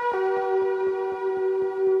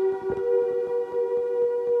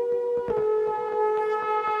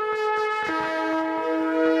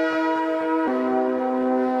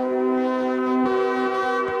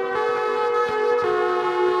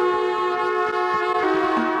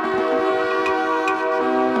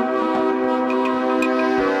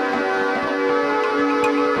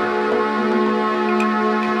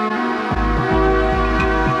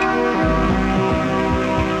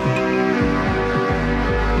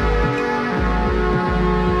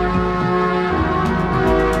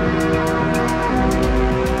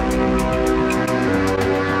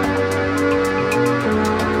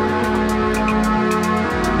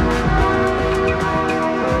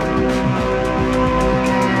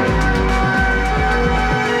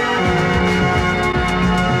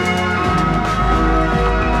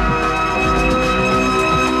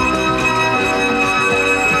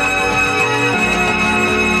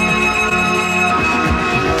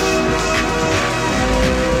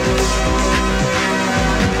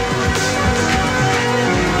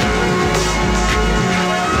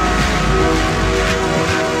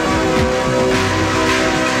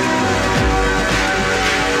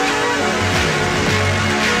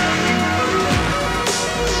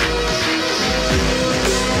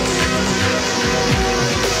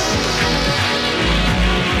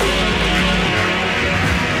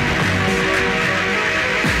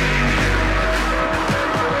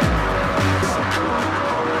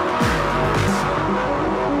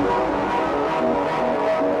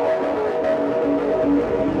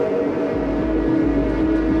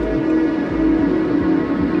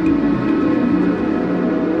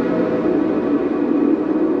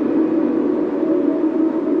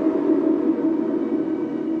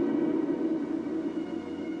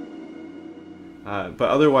 But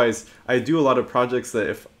otherwise, I do a lot of projects that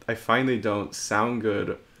if I find they don't sound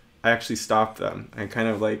good, I actually stop them. And kind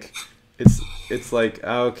of like, it's like,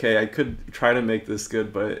 oh, okay, I could try to make this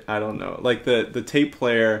good, but I don't know. Like the tape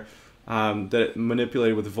player that it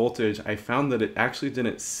manipulated with voltage, I found that it actually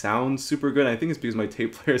didn't sound super good. I think it's because my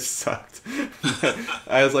tape player sucked.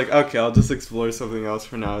 I was like, okay, I'll just explore something else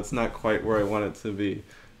for now. It's not quite where I want it to be.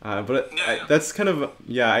 That's kind of,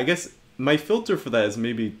 yeah, I guess my filter for that is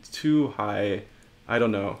maybe too high. I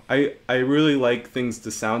don't know. I really like things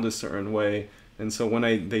to sound a certain way, and so when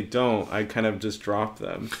they don't, I kind of just drop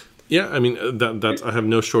them. Yeah, I mean that's I have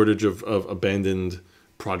no shortage of abandoned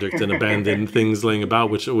projects and abandoned things laying about,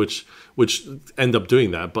 which end up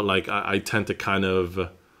doing that. But like I tend to kind of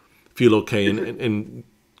feel okay in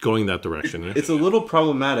going that direction. Yeah? It's a little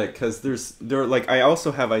problematic because like I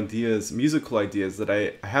also have ideas, musical ideas that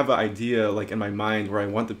I have an idea like in my mind where I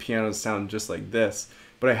want the piano to sound just like this,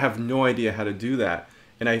 but I have no idea how to do that.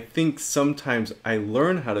 And I think sometimes I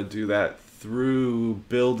learn how to do that through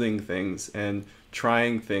building things and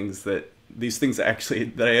trying things that these things actually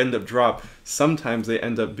that I end up drop. Sometimes they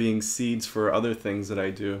end up being seeds for other things that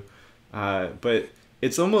I do. But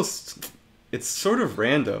it's sort of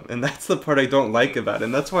random, and that's the part I don't like about it.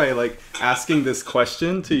 And that's why I like asking this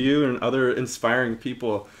question to you and other inspiring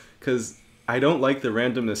people, because I don't like the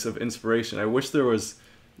randomness of inspiration. I wish there was,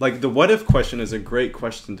 like, the what if question is a great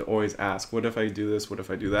question to always ask. What if I do this? What if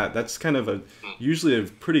I do that? That's kind of usually a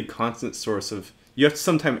pretty constant source of, you have to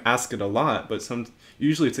sometimes ask it a lot, but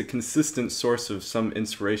usually it's a consistent source of some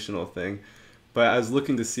inspirational thing. But I was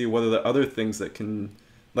looking to see whether the other things that can,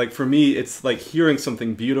 like for me, it's like hearing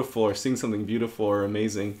something beautiful or seeing something beautiful or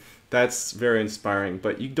amazing. That's very inspiring,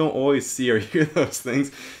 but you don't always see or hear those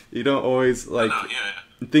things. You don't always like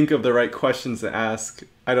think of the right questions to ask.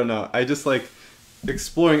 I don't know. I just like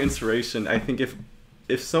exploring inspiration. I think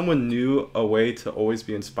if someone knew a way to always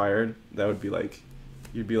be inspired, that would be like,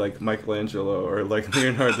 you'd be like Michelangelo or like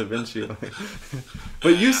Leonardo da Vinci.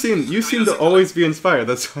 But you seem to always be inspired.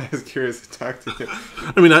 That's why I was curious to talk to you.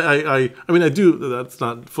 I mean, I do. That's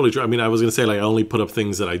not fully true. I mean, I was gonna say like I only put up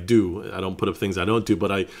things that I do. I don't put up things I don't do.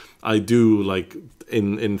 But I do like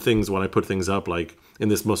in things when I put things up. Like in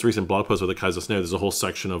this most recent blog post with the Kaiser Snare, there's a whole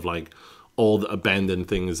section of like all the abandoned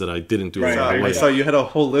things that I didn't do. Right. I saw you had a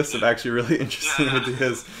whole list of actually really interesting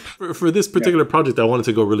ideas. For this particular project, I wanted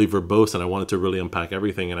to go really verbose and I wanted to really unpack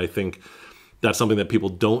everything. And I think that's something that people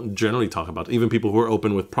don't generally talk about. Even people who are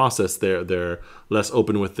open with process, they're less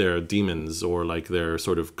open with their demons or like their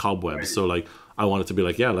sort of cobwebs. Right. So like I wanted to be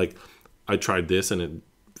like, yeah, like I tried this and it,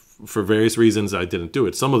 for various reasons I didn't do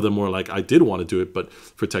it. Some of them were like I did want to do it, but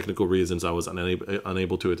for technical reasons I was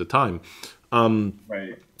unable to at the time.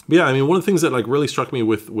 Right. But yeah, I mean, one of the things that like really struck me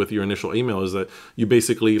with your initial email is that you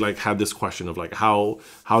basically like had this question of like how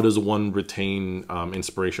does one retain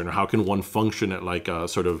inspiration, or how can one function at like a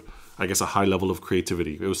sort of, I guess, a high level of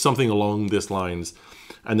creativity. It was something along this lines.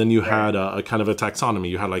 And then you had a kind of a taxonomy.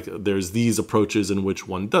 You had like, there's these approaches in which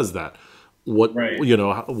one does that. What, you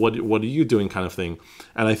know, what are you doing kind of thing.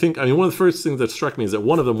 And I think, I mean, one of the first things that struck me is that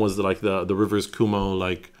one of them was like the Rivers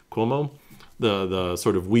Cuomo, the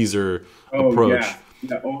sort of Weezer approach.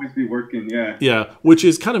 Yeah, always be working, yeah. Yeah, which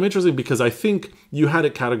is kind of interesting because I think you had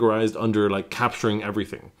it categorized under like capturing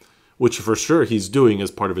everything, which for sure he's doing as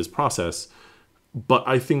part of his process. But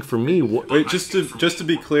I think for me, wait, just to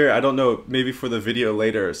be clear, I don't know, maybe for the video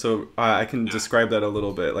later, so I can describe that a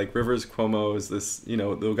little bit. Like Rivers Cuomo is this, you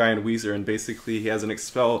know, the guy in Weezer, and basically he has an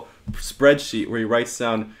Excel spreadsheet where he writes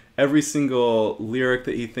down every single lyric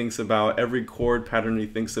that he thinks about, every chord pattern he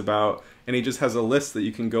thinks about, and he just has a list that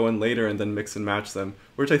you can go in later and then mix and match them,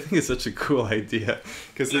 which I think is such a cool idea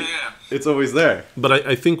because it's always there. But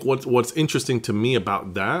I think what's interesting to me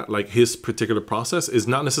about that, like his particular process, is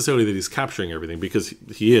not necessarily that he's capturing everything, because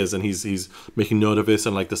he is, and he's making note of this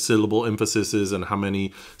and like the syllable emphases and how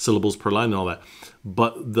many syllables per line and all that.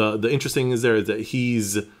 But the interesting is there is that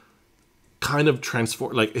he's kind of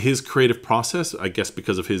transform, like his creative process, I guess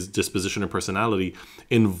because of his disposition and personality,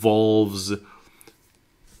 involves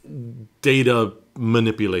data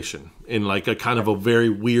manipulation in like a kind of a very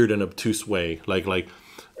weird and obtuse way. Like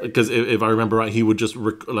because if I remember right, he would just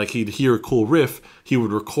like he'd hear a cool riff, he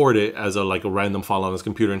would record it as a random file on his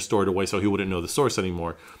computer and store it away so he wouldn't know the source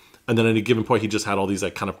anymore. And then at a given point, he just had all these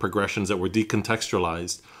like kind of progressions that were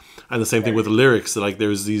decontextualized. And the same thing with lyrics, like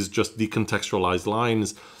there's these just decontextualized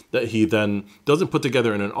lines that he then doesn't put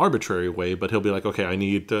together in an arbitrary way, but he'll be like, okay, I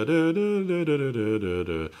need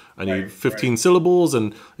 15 syllables,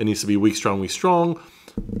 and it needs to be weak, strong,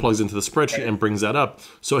 plugs into the spreadsheet and brings that up.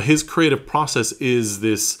 So his creative process is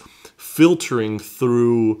this filtering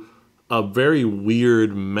through a very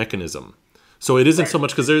weird mechanism. So it isn't so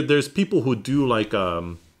much, because there's people who do like,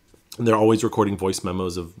 they're always recording voice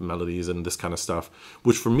memos of melodies and this kind of stuff,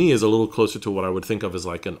 which for me is a little closer to what I would think of as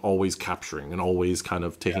like an always capturing and always kind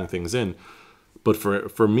of taking things in. But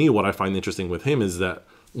for me, what I find interesting with him is that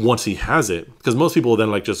once he has it, because most people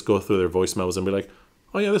then like just go through their voice memos and be like,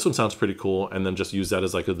 oh yeah, this one sounds pretty cool, and then just use that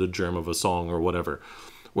as like the germ of a song or whatever.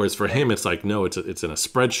 Whereas for him, it's like, no, it's in a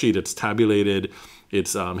spreadsheet, it's tabulated,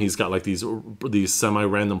 it's he's got like these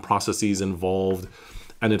semi-random processes involved,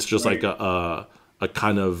 and it's just like a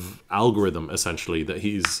kind of algorithm essentially that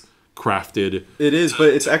he's crafted. It is, but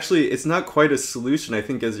it's not quite a solution, I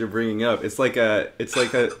think, as you're bringing up. It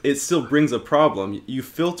still brings a problem. You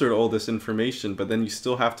filtered all this information, but then you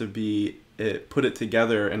still have to put it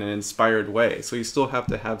together in an inspired way. So you still have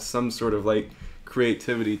to have some sort of like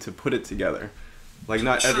creativity to put it together. Like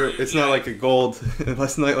it's not like a gold,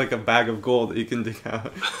 it's not like a bag of gold that you can dig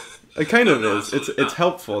out. It kind of is. It's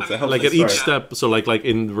helpful to help. Like at each step, so like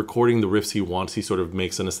in recording the riffs he wants, he sort of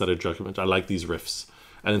makes an aesthetic judgment. I like these riffs,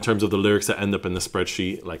 and in terms of the lyrics that end up in the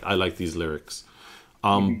spreadsheet, like I like these lyrics.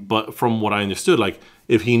 But from what I understood, like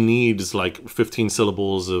if he needs like 15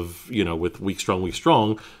 syllables of, you know, with weak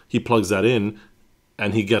strong, he plugs that in,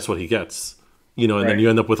 and he gets what he gets. You know, and then you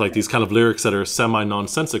end up with like these kind of lyrics that are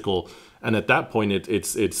semi-nonsensical. And at that point,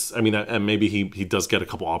 it's I mean, and maybe he does get a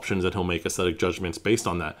couple options that he'll make aesthetic judgments based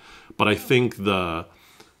on that. But I think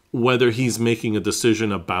whether he's making a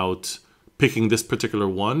decision about picking this particular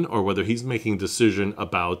one, or whether he's making a decision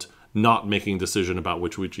about not making a decision about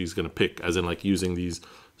which he's going to pick, as in like using these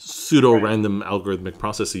pseudo-random algorithmic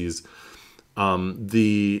processes,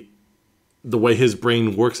 the way his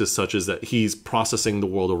brain works is such is that he's processing the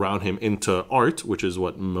world around him into art, which is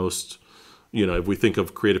what most, you know, if we think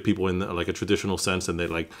of creative people in like a traditional sense, and they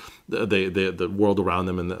like the world around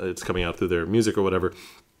them and it's coming out through their music or whatever,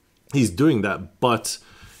 he's doing that, but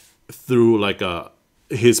through like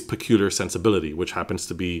his peculiar sensibility, which happens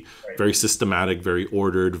to be very systematic, very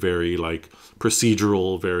ordered, very like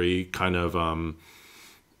procedural, very kind of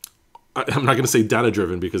I'm not going to say data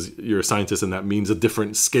driven, because you're a scientist and that means a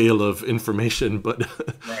different scale of information, but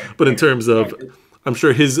but in terms of, I'm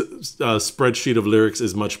sure his spreadsheet of lyrics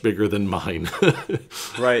is much bigger than mine.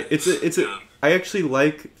 Right. I actually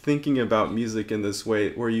like thinking about music in this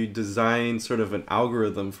way, where you design sort of an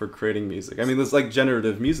algorithm for creating music. I mean, it's like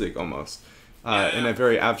generative music almost, in a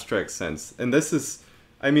very abstract sense. And this is,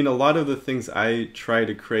 I mean, a lot of the things I try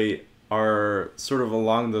to create are sort of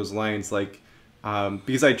along those lines, like,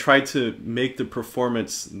 because I try to make the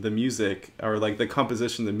performance, the music, or like the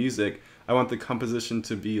composition, the music, I want the composition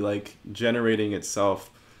to be like generating itself.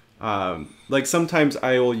 Like sometimes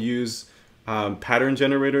I will use pattern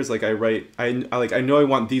generators. Like I know I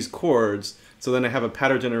want these chords, so then I have a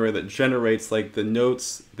pattern generator that generates like the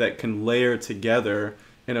notes that can layer together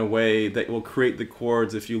in a way that will create the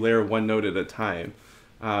chords if you layer one note at a time.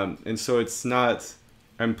 And so it's not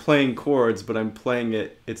I'm playing chords, but I'm playing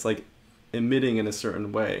it's like emitting in a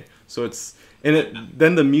certain way. So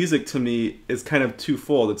then the music to me is kind of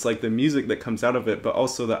twofold. It's like the music that comes out of it, but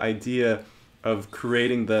also the idea of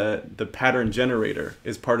creating the pattern generator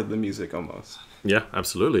is part of the music almost. Yeah,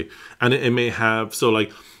 absolutely. And it may have, so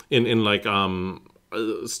like in like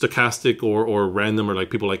stochastic or random, or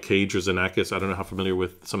like people like Cage or Xenakis, I don't know how familiar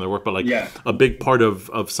with some of their work, but like a big part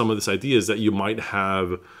of some of this idea is that you might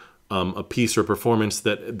have a piece or performance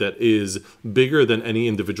that is bigger than any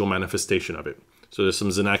individual manifestation of it. So there's some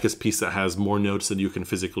Xenakis piece that has more notes than you can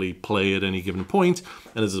physically play at any given point,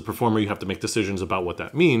 and as a performer you have to make decisions about what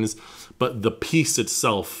that means. But the piece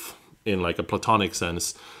itself, in like a Platonic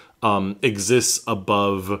sense, exists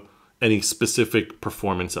above any specific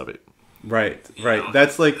performance of it. Right.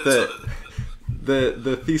 That's like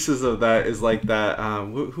the thesis of that is like that.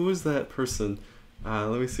 Who is that person?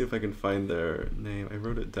 Let me see if I can find their name. I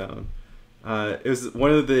wrote it down. It was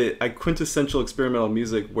one of the quintessential experimental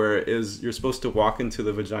music where you're supposed to walk into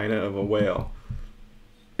the vagina of a whale.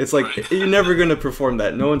 It's like you're never going to perform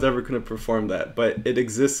that. No one's ever going to perform that, but it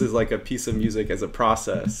exists as like a piece of music as a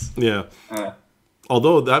process. Yeah.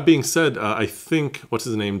 Although that being said, I think what's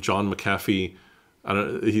his name, John McAfee. I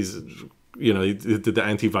don't. He's he did the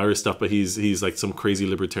antivirus stuff, but he's like some crazy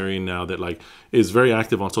libertarian now that like is very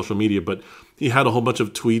active on social media. But he had a whole bunch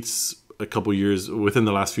of tweets a couple years within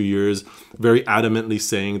the last few years, very adamantly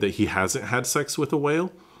saying that he hasn't had sex with a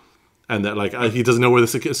whale, and that like he doesn't know where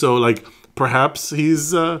this is. So like perhaps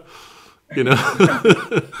he's it was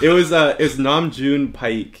Namjoon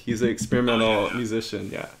Paik. He's an experimental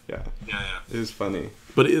musician. Yeah. It was funny.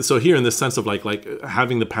 But so here in the sense of like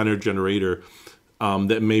having the pattern generator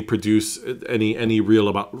that may produce any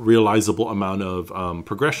realizable amount of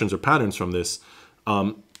progressions or patterns from this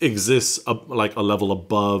exists like a level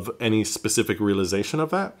above any specific realization of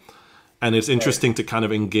that. And it's interesting to kind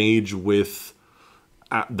of engage with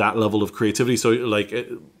at that level of creativity. So like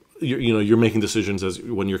you're making decisions as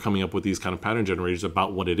when you're coming up with these kind of pattern generators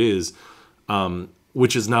about what it is,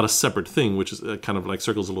 which is not a separate thing, which is kind of like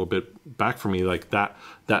circles a little bit back for me. Like that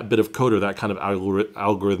bit of code or that kind of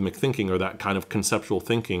algorithmic thinking or that kind of conceptual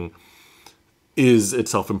thinking is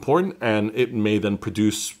itself important, and it may then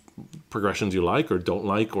produce progressions you like or don't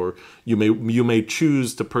like, or you may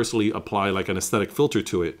choose to personally apply like an aesthetic filter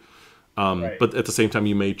to it, but at the same time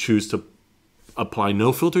you may choose to apply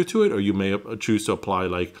no filter to it, or you may choose to apply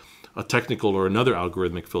like a technical or another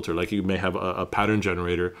algorithmic filter. Like you may have a pattern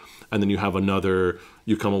generator, and then you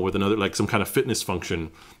come up with another like some kind of fitness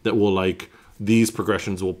function that will like these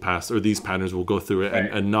progressions will pass or these patterns will go through it,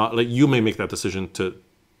 and not like you may make that decision to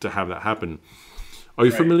have that happen. Are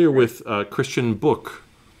you familiar with Christian Book?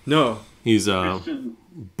 No. He's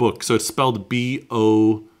Book. So it's spelled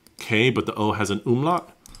B-O-K, but the O has an umlaut.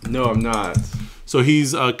 No, I'm not. So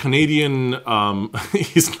he's a Canadian.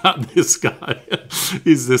 He's not this guy.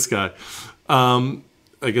 He's this guy.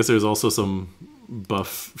 I guess there's also some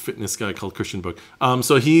buff fitness guy called Christian Book.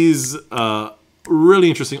 So he's a really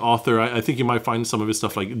interesting author. I think you might find some of his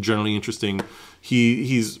stuff like generally interesting.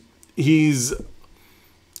 He's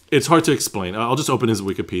it's hard to explain. I'll just open his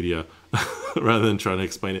Wikipedia rather than trying to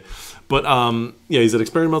explain it. But he's an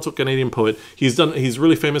experimental Canadian poet. He's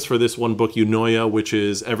really famous for this one book, Eunoia, which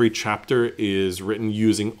is every chapter is written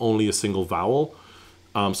using only a single vowel.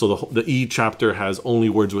 So the E chapter has only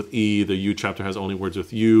words with E, the U chapter has only words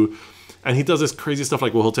with U. And he does this crazy stuff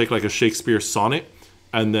like, he'll take like a Shakespeare sonnet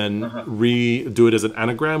and then redo it as an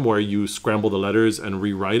anagram where you scramble the letters and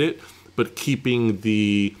rewrite it, but keeping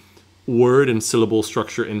the word and syllable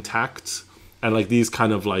structure intact, and like these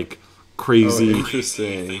kind of like crazy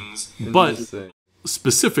things. But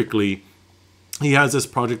specifically, he has this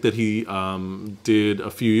project that he did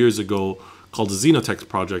a few years ago called the Xenotext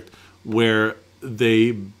Project, where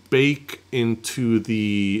they bake into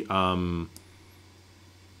the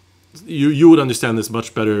you would understand this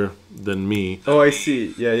much better than me. Oh, I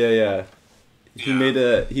see. Yeah.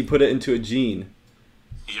 He put it into a gene.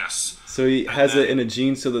 Yes. So he has it in a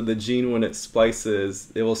gene so that the gene, when it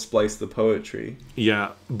splices, it will splice the poetry.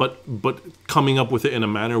 Yeah, but coming up with it in a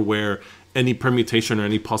manner where any permutation or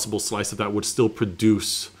any possible slice of that would still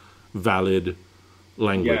produce valid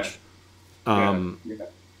language.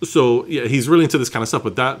 So yeah, he's really into this kind of stuff,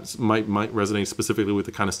 but that might resonate specifically with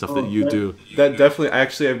the kind of stuff that you do. That definitely.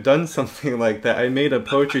 Actually, I've done something like that. I made a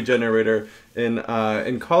poetry generator in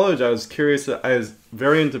college. I was curious. I was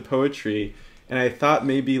very into poetry. And I thought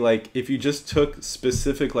maybe like if you just took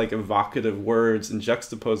specific like evocative words and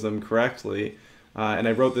juxtaposed them correctly, and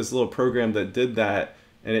I wrote this little program that did that,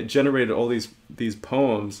 and it generated all these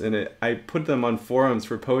poems, and I put them on forums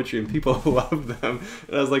for poetry, and people loved them.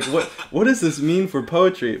 And I was like, what does this mean for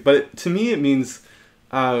poetry? But to me, it means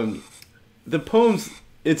the poems.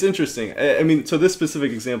 It's interesting. I mean, so this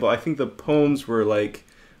specific example, I think the poems were like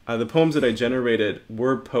the poems that I generated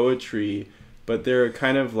were poetry, but they're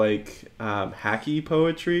kind of like hacky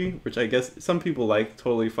poetry, which I guess some people like,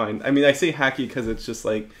 totally fine. I mean, I say hacky because it's just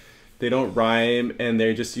like they don't rhyme and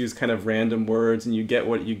they just use kind of random words and you get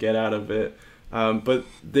what you get out of it. But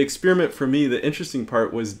the experiment for me, the interesting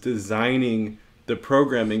part was designing the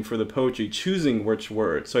programming for the poetry, choosing which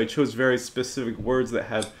words. So I chose very specific words that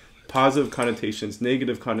have positive connotations,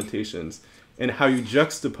 negative connotations, and how you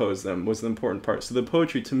juxtapose them was the important part. So the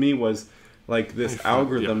poetry to me was like this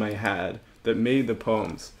algorithm I had that made the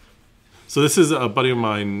poems. So this is a buddy of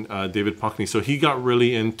mine, David Pockney. So he got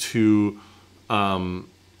really into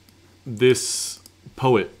this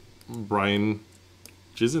poet, Brian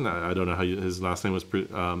Jizen. I don't know how his last name was,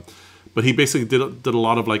 but he basically did a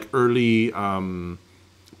lot of like early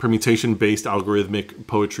permutation-based algorithmic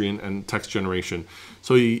poetry and text generation.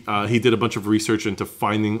 So he did a bunch of research into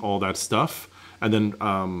finding all that stuff, and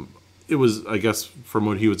then it was, I guess, from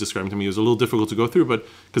what he was describing to me, it was a little difficult to go through, but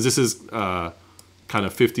because this is kind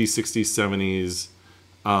of 50s, 60s,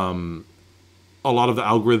 70s, a lot of the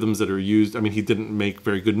algorithms that are used, I mean, he didn't make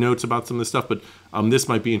very good notes about some of this stuff, but this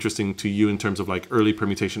might be interesting to you in terms of like early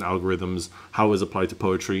permutation algorithms, how it was applied to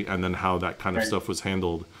poetry, and then how that kind of stuff was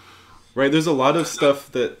handled. Right, there's a lot of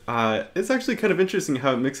stuff that it's actually kind of interesting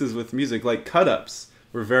how it mixes with music. Like cut-ups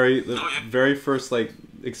were the very first like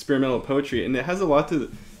experimental poetry, and it has a lot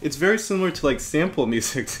to. It's very similar to like sample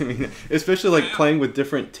music to me, especially like playing with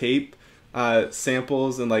different tape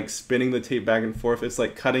samples and like spinning the tape back and forth. It's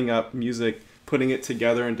like cutting up music, putting it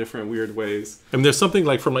together in different weird ways. And there's something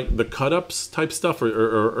like from like the cut-ups type stuff or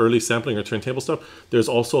early sampling or turntable stuff. There's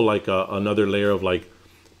also like another layer of like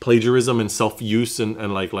plagiarism and self-use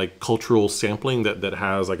and like cultural sampling that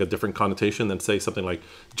has like a different connotation than say something like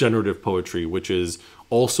generative poetry, which is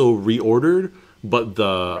also reordered, but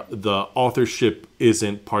the authorship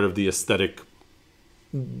isn't part of the aesthetic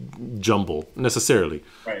jumble necessarily.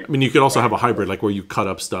 Right. I mean, you could also have a hybrid like where you cut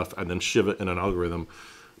up stuff and then shiv it in an algorithm.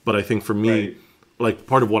 But I think for me, like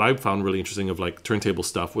part of what I found really interesting of like turntable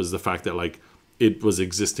stuff was the fact that like it was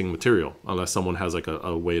existing material, unless someone has like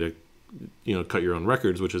a way to cut your own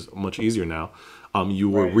records, which is much easier now. You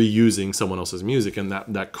were reusing someone else's music, and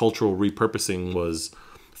that cultural repurposing was,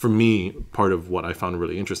 for me, part of what I found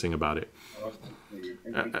really interesting about it.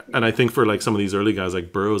 And I think for like some of these early guys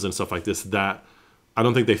like Burroughs and stuff like this, that I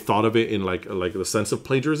don't think they thought of it in like the sense of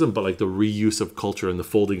plagiarism, but like the reuse of culture and the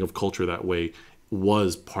folding of culture that way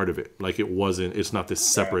was part of it. Like it's not this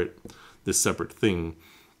separate thing.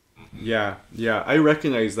 Yeah, I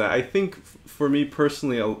recognize that. I think for me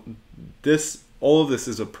personally, all of this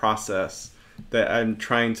is a process that I'm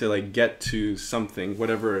trying to like get to something,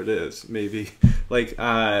 whatever it is. Maybe like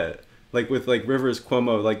with like Rivers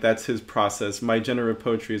Cuomo, like that's his process. My generative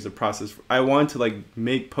poetry is a process. I want to like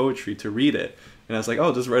make poetry to read it, and I was like,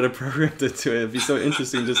 oh, just write a program to do it. It'd be so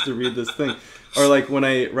interesting just to read this thing. Or like when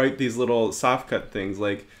I write these little soft cut things,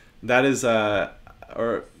 like that is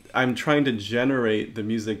or I'm trying to generate the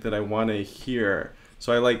music that I want to hear.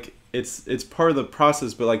 So I like it's part of the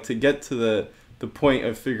process, but like to get to the point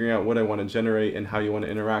of figuring out what I want to generate and how you want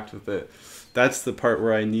to interact with it, that's the part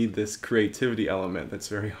where I need this creativity element that's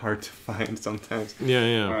very hard to find sometimes.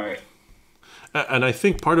 Yeah. All right. And I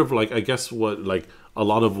think part of like, I guess what like a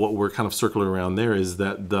lot of what we're kind of circling around there is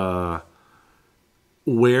that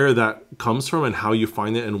where that comes from and how you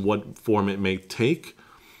find it and what form it may take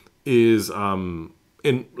is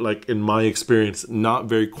in my experience not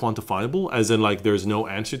very quantifiable, as in like there's no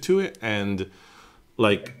answer to it. And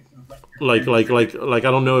like I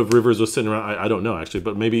don't know if Rivers was sitting around, I don't know actually,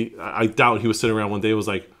 but maybe I doubt he was sitting around one day and was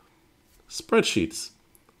like, spreadsheets,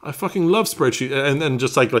 I fucking love spreadsheets, and then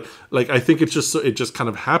just like I think it just kind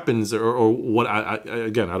of happens, or what I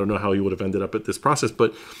again, I don't know how he would have ended up at this process,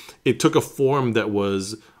 but it took a form that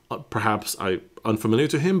was perhaps unfamiliar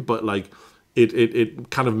to him, but like it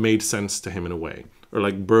kind of made sense to him in a way. Or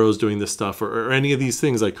like Burroughs doing this stuff, or any of these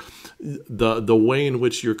things, like the way in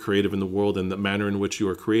which you're creative in the world and the manner in which you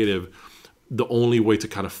are creative, the only way to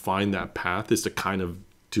kind of find that path is to kind of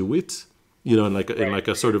do it, in like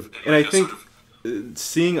a sort of. And I think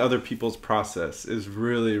seeing other people's process is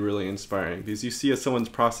really, really inspiring, because you see someone's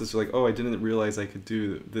process, you're like, oh, I didn't realize I could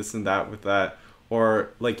do this and that with that.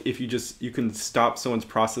 Or like if you can stop someone's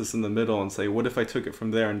process in the middle and say, what if I took it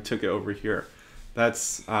from there and took it over here?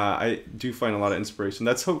 That's I do find a lot of inspiration.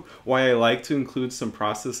 That's why I like to include some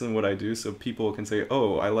process in what I do, so people can say,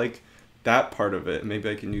 "Oh, I like that part of it. Maybe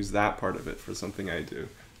I can use that part of it for something I do."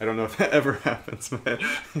 I don't know if that ever happens, but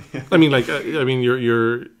yeah. I mean, like, I mean,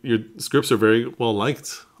 your scripts are very well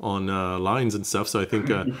liked on Lines and stuff. So I think,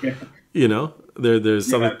 you know, there's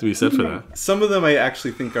something to be said for that. Some of them I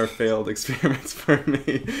actually think are failed experiments for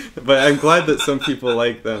me, but I'm glad that some people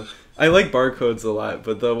like them. I like barcodes a lot,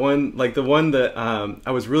 but the one that I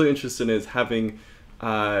was really interested in is having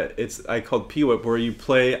I called P-Whip, where you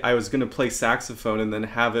play. I was going to play saxophone and then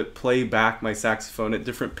have it play back my saxophone at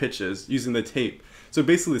different pitches using the tape. So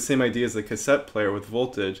basically the same idea as the cassette player with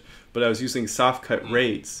voltage, but I was using soft cut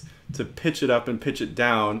rates to pitch it up and pitch it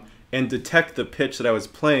down and detect the pitch that I was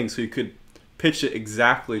playing, so you could pitch it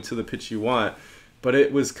exactly to the pitch you want. But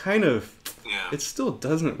it was kind of, it still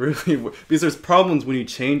doesn't really work, because there's problems when you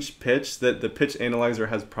change pitch that the pitch analyzer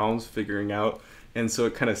has problems figuring out, and so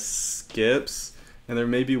it kind of skips, and there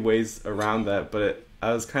may be ways around that, but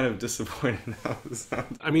I was kind of disappointed in how it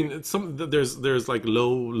sounded. I mean, there's like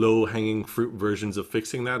low hanging fruit versions of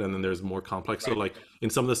fixing that, and then there's more complex. So like in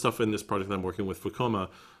some of the stuff in this project that I'm working with Fukoma,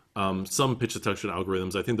 some pitch detection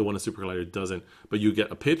algorithms, I think the one in Super Collider doesn't, but you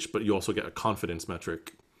get a pitch, but you also get a confidence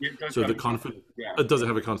metric. So the confidence, it doesn't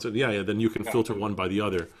have a constant. Yeah. Then you can filter one by the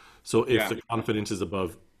other. So if the confidence is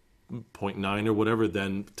above 0.9 or whatever,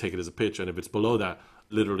 then take it as a pitch, and if it's below that,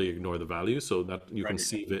 literally ignore the value, so that you can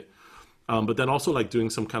sieve it. But then also like doing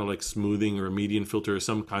some kind of like smoothing or a median filter or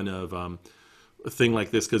some kind of thing like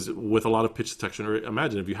this, because with a lot of pitch detection, or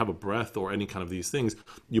imagine if you have a breath or any kind of these things,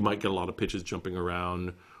 you might get a lot of pitches jumping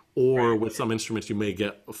around, or with some instruments you may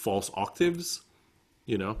get false octaves,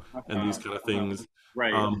 you know, and these kind of things.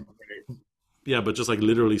 Yeah, but just like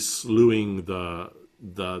literally slewing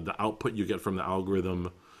the output you get from the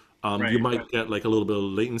algorithm. You might get like a little bit of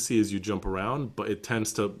latency as you jump around, but it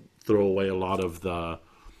tends to throw away a lot of the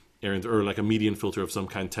errands, or like a median filter of some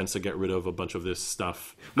kind tends to get rid of a bunch of this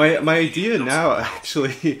stuff. My idea now,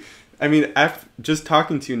 actually, I mean, after just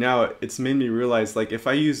talking to you now, it's made me realize, like, if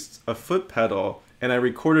I used a foot pedal and I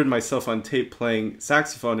recorded myself on tape playing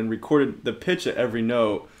saxophone and recorded the pitch at every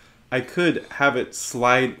note, I could have it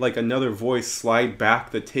slide, like another voice slide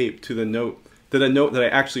back the tape to the note that I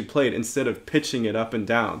actually played, instead of pitching it up and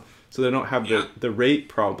down, so they don't have the rate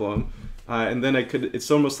problem. And then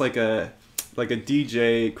it's almost like a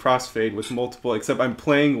DJ crossfade with multiple, except I'm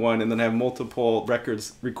playing one and then I have multiple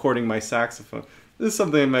records recording my saxophone. This is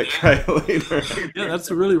something I might try later. Yeah,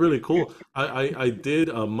 that's really, really cool. I did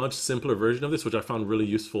a much simpler version of this, which I found really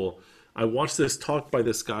useful. I watched this talk by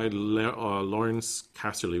this guy, Lawrence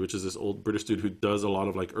Casterly, which is this old British dude who does a lot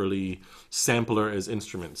of like early sampler as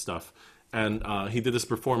instrument stuff. And he did this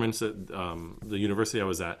performance at the university I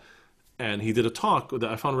was at. And he did a talk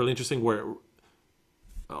that I found really interesting, where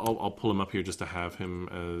I'll pull him up here just to have him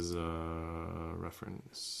as a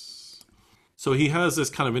reference. So he has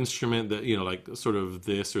this kind of instrument that, you know, like sort of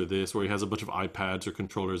this or this, where he has a bunch of iPads or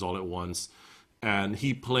controllers all at once. And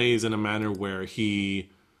he plays in a manner where his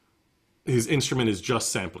instrument is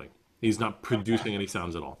just sampling. He's not producing any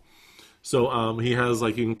sounds at all. So he has,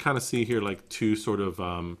 like, you can kind of see here, like two sort of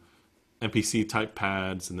MPC type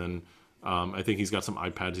pads. And then I think he's got some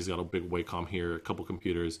iPads. He's got a big Wacom here, a couple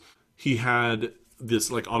computers. He had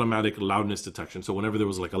this like automatic loudness detection. So whenever there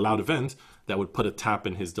was like a loud event, that would put a tap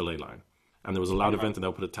in his delay line. And there was a loud event, and that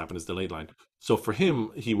would put a tap in his delay line. So for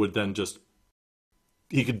him, he would then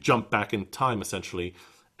he could jump back in time essentially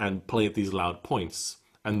and play at these loud points.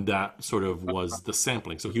 And that sort of was the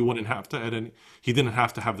sampling. So he wouldn't have to he didn't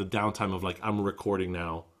have to have the downtime of like, I'm recording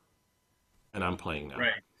now and I'm playing now.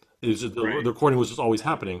 It was just, the recording was just always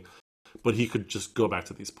happening, but he could just go back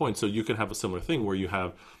to these points. So you could have a similar thing where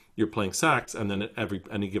you're playing sax, and then at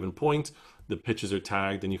any given point, the pitches are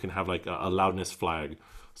tagged, and you can have like a loudness flag.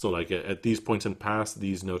 So like at these points in past,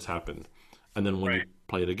 these notes happened. And then when you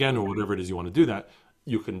play it again, or whatever it is you want to do that,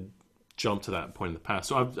 you can jump to that point in the past.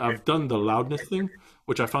 So I've done the loudness thing,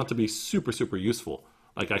 which I found to be super, super useful.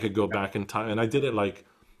 Like I could go back in time, and I did it like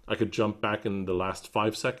I could jump back in the last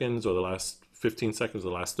 5 seconds, or the last 15 seconds, or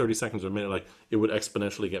the last 30 seconds, or a minute. Like it would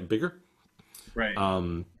exponentially get bigger.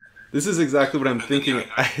 This is exactly what I'm thinking.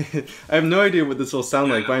 I have no idea what this will sound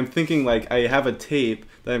like, but I'm thinking like I have a tape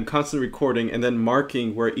that I'm constantly recording and then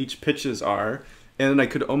marking where each pitches are. And then I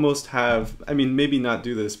could almost have, I mean, maybe not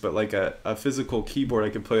do this, but like a physical keyboard I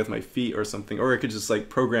could play with my feet or something. Or I could just like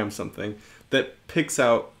program something that picks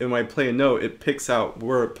out, and when I play a note, it picks out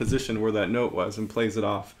where position where that note was and plays it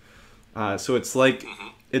off. So it's like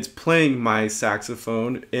it's playing my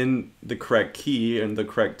saxophone in the correct key and the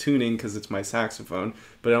correct tuning because it's my saxophone,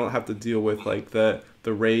 but I don't have to deal with like the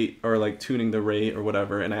rate or like tuning the rate or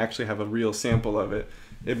whatever, and I actually have a real sample of it.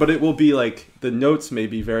 But it will be like the notes may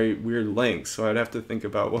be very weird lengths, so I'd have to think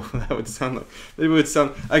about what that would sound like. Maybe it would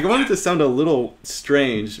sound like I want it to sound a little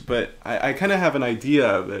strange, but I kind of have an idea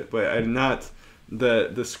of it, but I'm not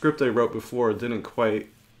the script I wrote before didn't quite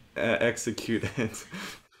execute it.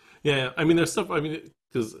 Yeah, I mean, there's stuff. I mean,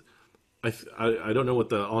 because I don't know what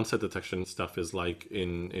the onset detection stuff is like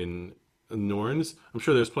in Norns. I'm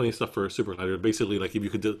sure there's plenty of stuff for supercollider. Basically, like if you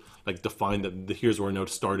could like define that here's where a note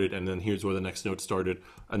started, and then here's where the next note started,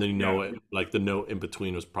 and then you know it, like the note in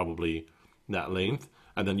between was probably that length,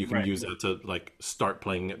 and then you can use that to like start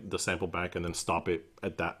playing the sample back and then stop it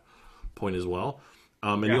at that point as well.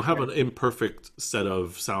 And you'll have an imperfect set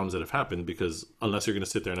of sounds that have happened because unless you're going to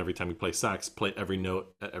sit there and every time you play sax, play every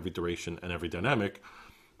note at every duration and every dynamic,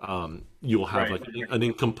 you'll have like an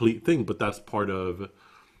incomplete thing. But that's part of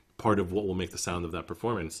what will make the sound of that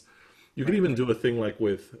performance. You can even do a thing like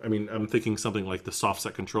with, I mean, I'm thinking something like the soft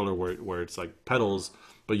set controller where it's like pedals,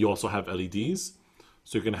 but you also have LEDs.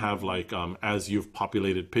 So you can have like as you've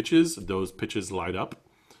populated pitches, those pitches light up.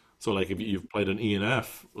 So like if you've played an E and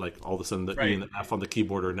F, like all of a sudden the E and the F on the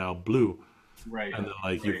keyboard are now blue, and then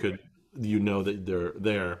like you could know that they're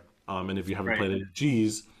there. And if you haven't played any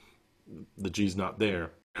G's, the G's not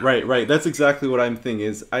there. Right. That's exactly what I'm thinking.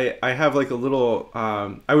 Is I have like a little.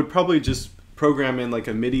 I would probably just program in like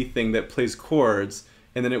a MIDI thing that plays chords,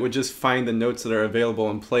 and then it would just find the notes that are available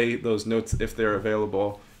and play those notes if they're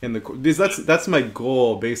available in the. Because that's my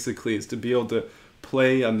goal basically, is to be able to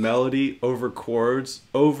play a melody over chords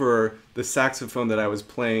over the saxophone that I was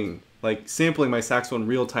playing, like sampling my saxophone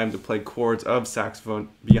real time to play chords of saxophone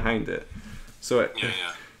behind it. So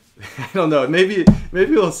I don't know, maybe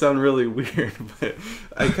it'll sound really weird, but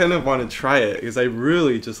I kind of want to try it because I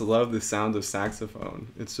really just love the sound of saxophone.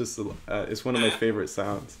 It's just it's one of my favorite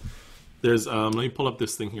sounds. There's let me pull up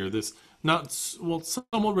this thing here. This not well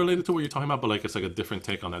somewhat related to what you're talking about, but like it's like a different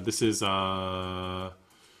take on that. This is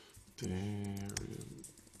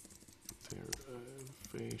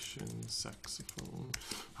derivation saxophone.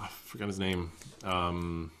 I forgot his name.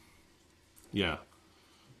 Yeah.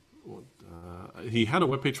 He had a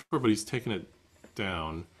webpage for it, but he's taken it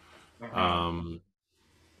down.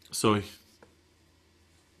 So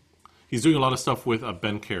he's doing a lot of stuff with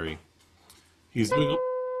Ben Carey. He's doing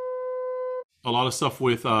a lot of stuff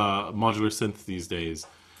with modular synth these days.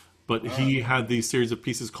 But he had these series of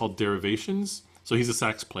pieces called derivations. So he's a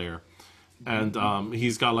sax player. And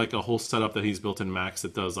he's got like a whole setup that he's built in Max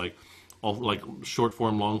that does like all like short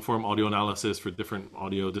form, long form audio analysis for different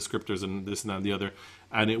audio descriptors and this and that and the other.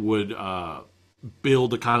 And it would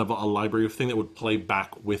build a kind of a library of thing that would play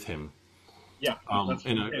back with him. Yeah.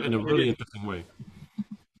 In a really interesting way.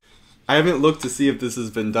 I haven't looked to see if this has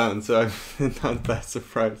been done, so I'm not that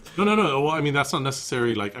surprised. No. Well, I mean, that's not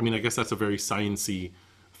necessarily like, I mean, I guess that's a very sciencey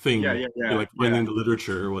thing. Yeah. Like finding the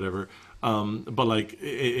literature or whatever. But like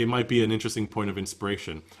it might be an interesting point of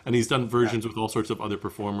inspiration. And he's done versions with all sorts of other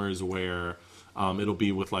performers where it'll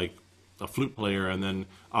be with like a flute player, and then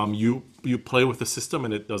you play with the system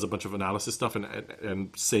and it does a bunch of analysis stuff and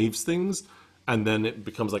saves things, and then it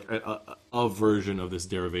becomes like a version of this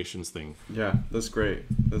derivations thing. Yeah, that's great.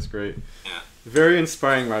 Yeah. Very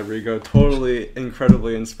inspiring, Rodrigo. Totally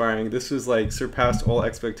incredibly inspiring. This was like surpassed all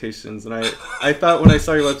expectations, and I thought when I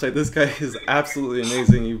saw your website, this guy is absolutely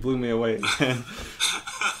amazing. You blew me away, man.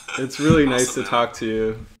 It's really nice to talk to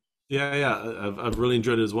you. Yeah. I've really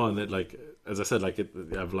enjoyed it as well. And it, like as I said,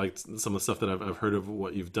 I've liked some of the stuff that I've heard of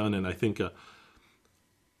what you've done, and I think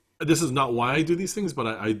this is not why I do these things, but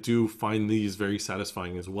I do find these very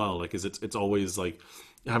satisfying as well. Like, it's always like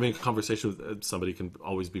having a conversation with somebody can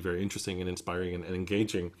always be very interesting and inspiring and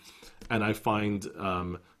engaging. And I find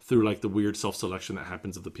through like the weird self-selection that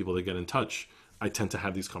happens of the people that get in touch, I tend to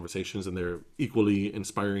have these conversations, and they're equally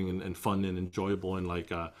inspiring and fun and enjoyable, and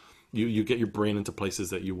like you get your brain into places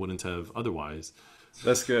that you wouldn't have otherwise.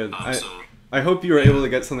 That's good. I hope you were able to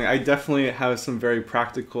get something. I definitely have some very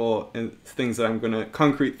practical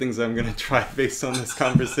concrete things that I'm gonna try based on this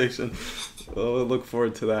conversation. I'll look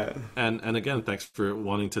forward to that. And again, thanks for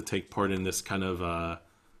wanting to take part in this kind of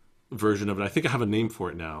version of it. I think I have a name for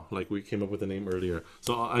it now. Like, we came up with a name earlier.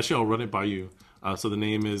 So actually, I'll run it by you. So the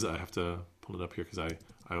name is, I have to pull it up here because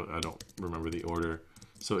I don't remember the order.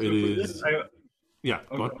 So it is. Yeah.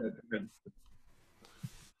 Go on. Good.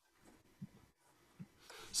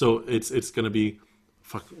 So it's gonna be,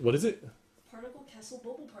 what is it? Particle Castle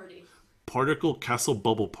Bubble Party. Particle Castle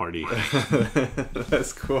Bubble Party.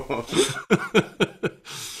 That's cool.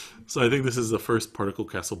 So I think this is the first Particle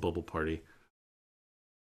Castle bubble party.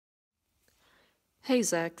 Hey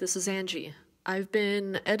Zach, this is Angie. I've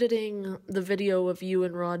been editing the video of you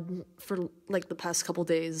and Rod for like the past couple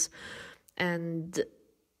days, and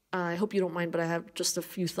I hope you don't mind, but I have just a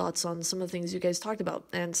few thoughts on some of the things you guys talked about.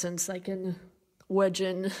 And since I can wedge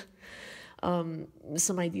in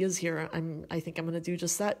some ideas here, I think I'm going to do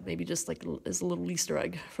just that, maybe just like as a little Easter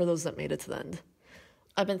egg for those that made it to the end.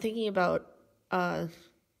 I've been thinking about,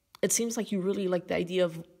 it seems like you really like the idea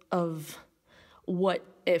of what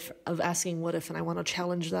if, of asking what if, and I want to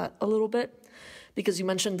challenge that a little bit, because you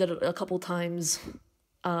mentioned it a couple times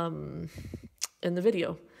in the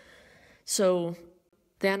video. So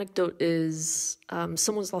the anecdote is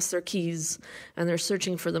someone's lost their keys and they're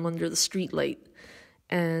searching for them under the street light,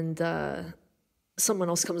 and someone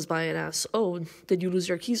else comes by and asks, "Oh, did you lose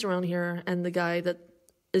your keys around here?" And the guy that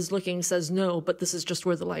is looking says, "No, but this is just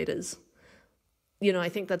where the light is." You know, I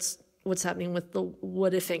think that's what's happening with the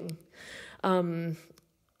what ifing.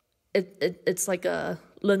 It's like a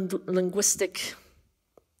linguistic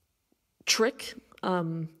trick.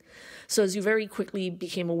 So as you very quickly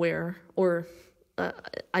became aware, or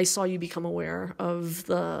I saw you become aware of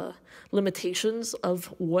the limitations of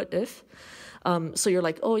what if. So you're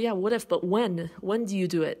like, oh yeah, what if, but when? When do you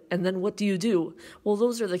do it? And then what do you do? Well,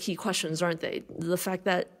 those are the key questions, aren't they? The fact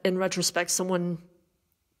that in retrospect, someone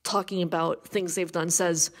talking about things they've done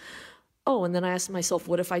says, oh, and then I asked myself,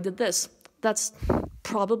 what if I did this? That's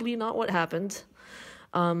probably not what happened.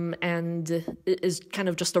 And it is kind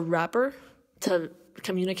of just a wrapper to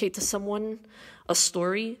communicate to someone a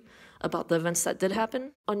story about the events that did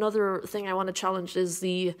happen. Another thing I want to challenge is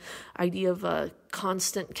the idea of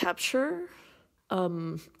constant capture.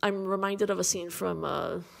 I'm reminded of a scene from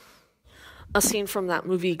that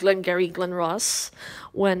movie Glengarry Glen Ross,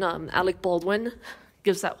 when Alec Baldwin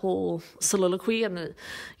gives that whole soliloquy and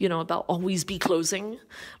about always be closing.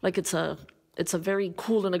 Like it's a very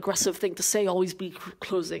cool and aggressive thing to say, always be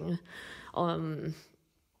closing.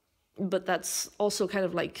 But that's also kind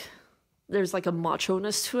of like, there's like a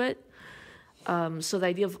macho-ness to it. So the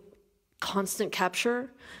idea of constant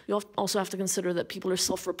capture, you also have to consider that people are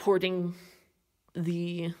self-reporting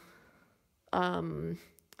the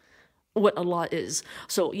what a lot is.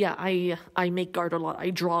 So yeah, I make art a lot, I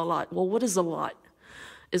draw a lot. Well, what is a lot?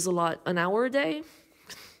 Is a lot an hour a day?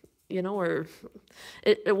 Or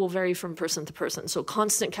it will vary from person to person. So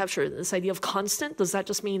constant capture, this idea of constant, does that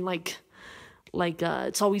just mean like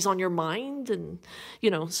it's always on your mind? And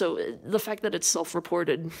so the fact that it's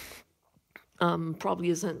self-reported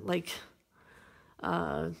probably isn't like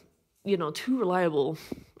too reliable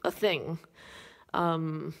a thing.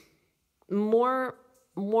 More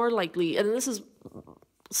likely, and this is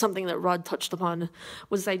something that Rod touched upon,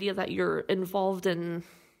 was the idea that you're involved in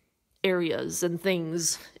areas and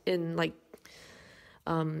things in like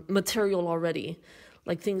material already,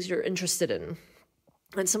 like things you're interested in.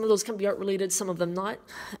 And some of those can be art related, some of them not,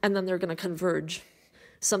 and then they're going to converge.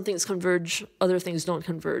 Some things converge, other things don't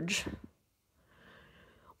converge.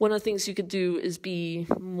 One of the things you could do is be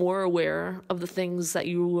more aware of the things that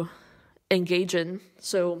you engage in.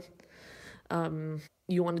 So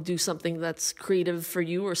you want to do something that's creative for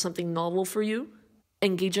you or something novel for you.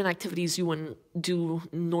 Engage in activities you wouldn't do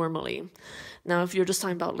normally. Now, if you're just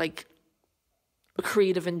talking about like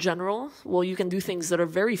creative in general, well, you can do things that are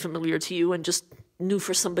very familiar to you and just new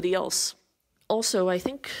for somebody else. Also, I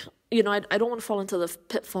think, I don't want to fall into the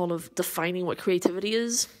pitfall of defining what creativity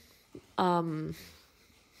is. I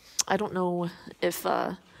don't know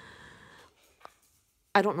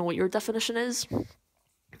what your definition is.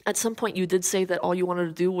 At some point you did say that all you wanted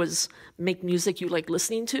to do was make music you like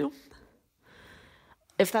listening to.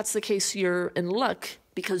 If that's the case, you're in luck,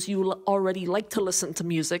 because you already like to listen to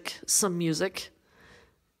music, some music.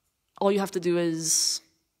 All you have to do is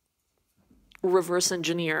reverse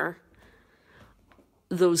engineer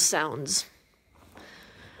those sounds.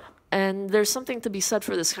 And there's something to be said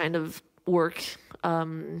for this kind of work.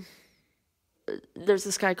 There's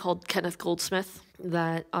this guy called Kenneth Goldsmith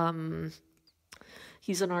that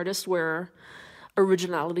he's an artist where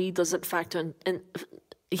originality doesn't factor in,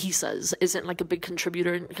 he says, isn't like a big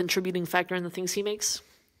contributing factor in the things he makes.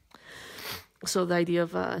 So the idea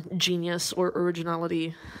of genius or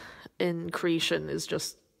originality in creation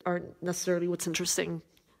aren't necessarily what's interesting.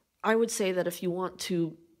 I would say that if you want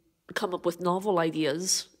to come up with novel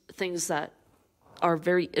ideas, things that are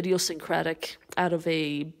very idiosyncratic out of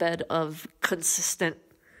a bed of consistent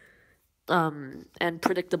and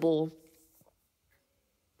predictable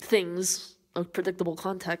things, of predictable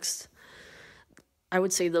context, I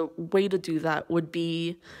would say the way to do that would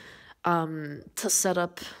be to set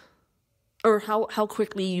up or how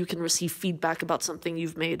quickly you can receive feedback about something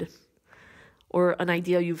you've made or an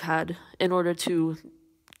idea you've had in order to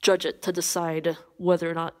judge it, to decide whether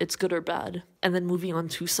or not it's good or bad. And then moving on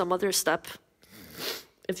to some other step,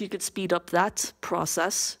 if you could speed up that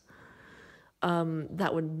process,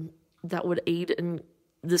 that would aid in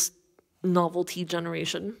this novelty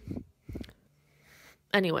generation.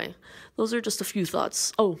 Anyway, those are just a few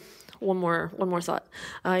thoughts. Oh, one more thought.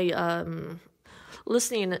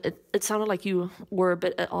 Listening, it sounded like you were a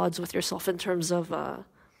bit at odds with yourself in terms of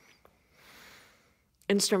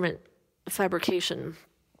instrument fabrication.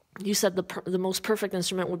 You said the most perfect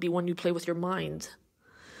instrument would be one you play with your mind.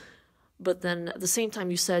 But then at the same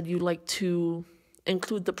time, you said you like to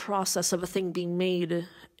include the process of a thing being made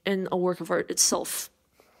in a work of art itself.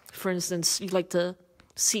 For instance, you'd like to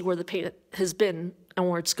see where the paint has been and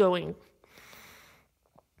where it's going.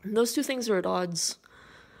 And those two things are at odds,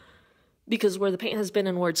 because where the paint has been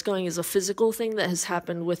and where it's going is a physical thing that has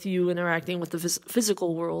happened with you interacting with the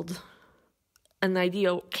physical world. And the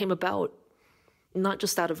idea came about not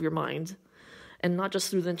just out of your mind, and not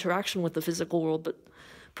just through the interaction with the physical world, but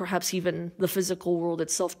perhaps even the physical world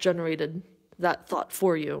itself generated that thought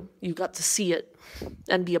for you. You got to see it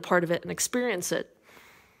and be a part of it and experience it.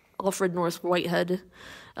 Alfred North Whitehead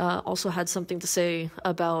also had something to say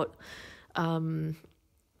about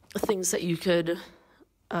things that you could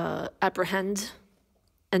apprehend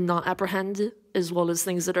and not apprehend, as well as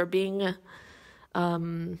things that are being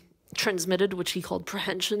transmitted, which he called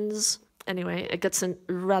prehensions. Anyway, it gets in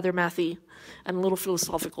rather mathy and a little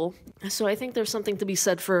philosophical. So I think there's something to be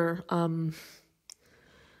said for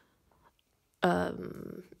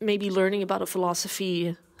maybe learning about a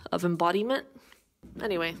philosophy of embodiment.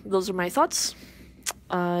 Anyway, those are my thoughts.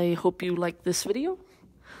 I hope you liked this video.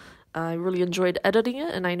 I really enjoyed editing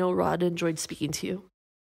it, and I know Rod enjoyed speaking to you.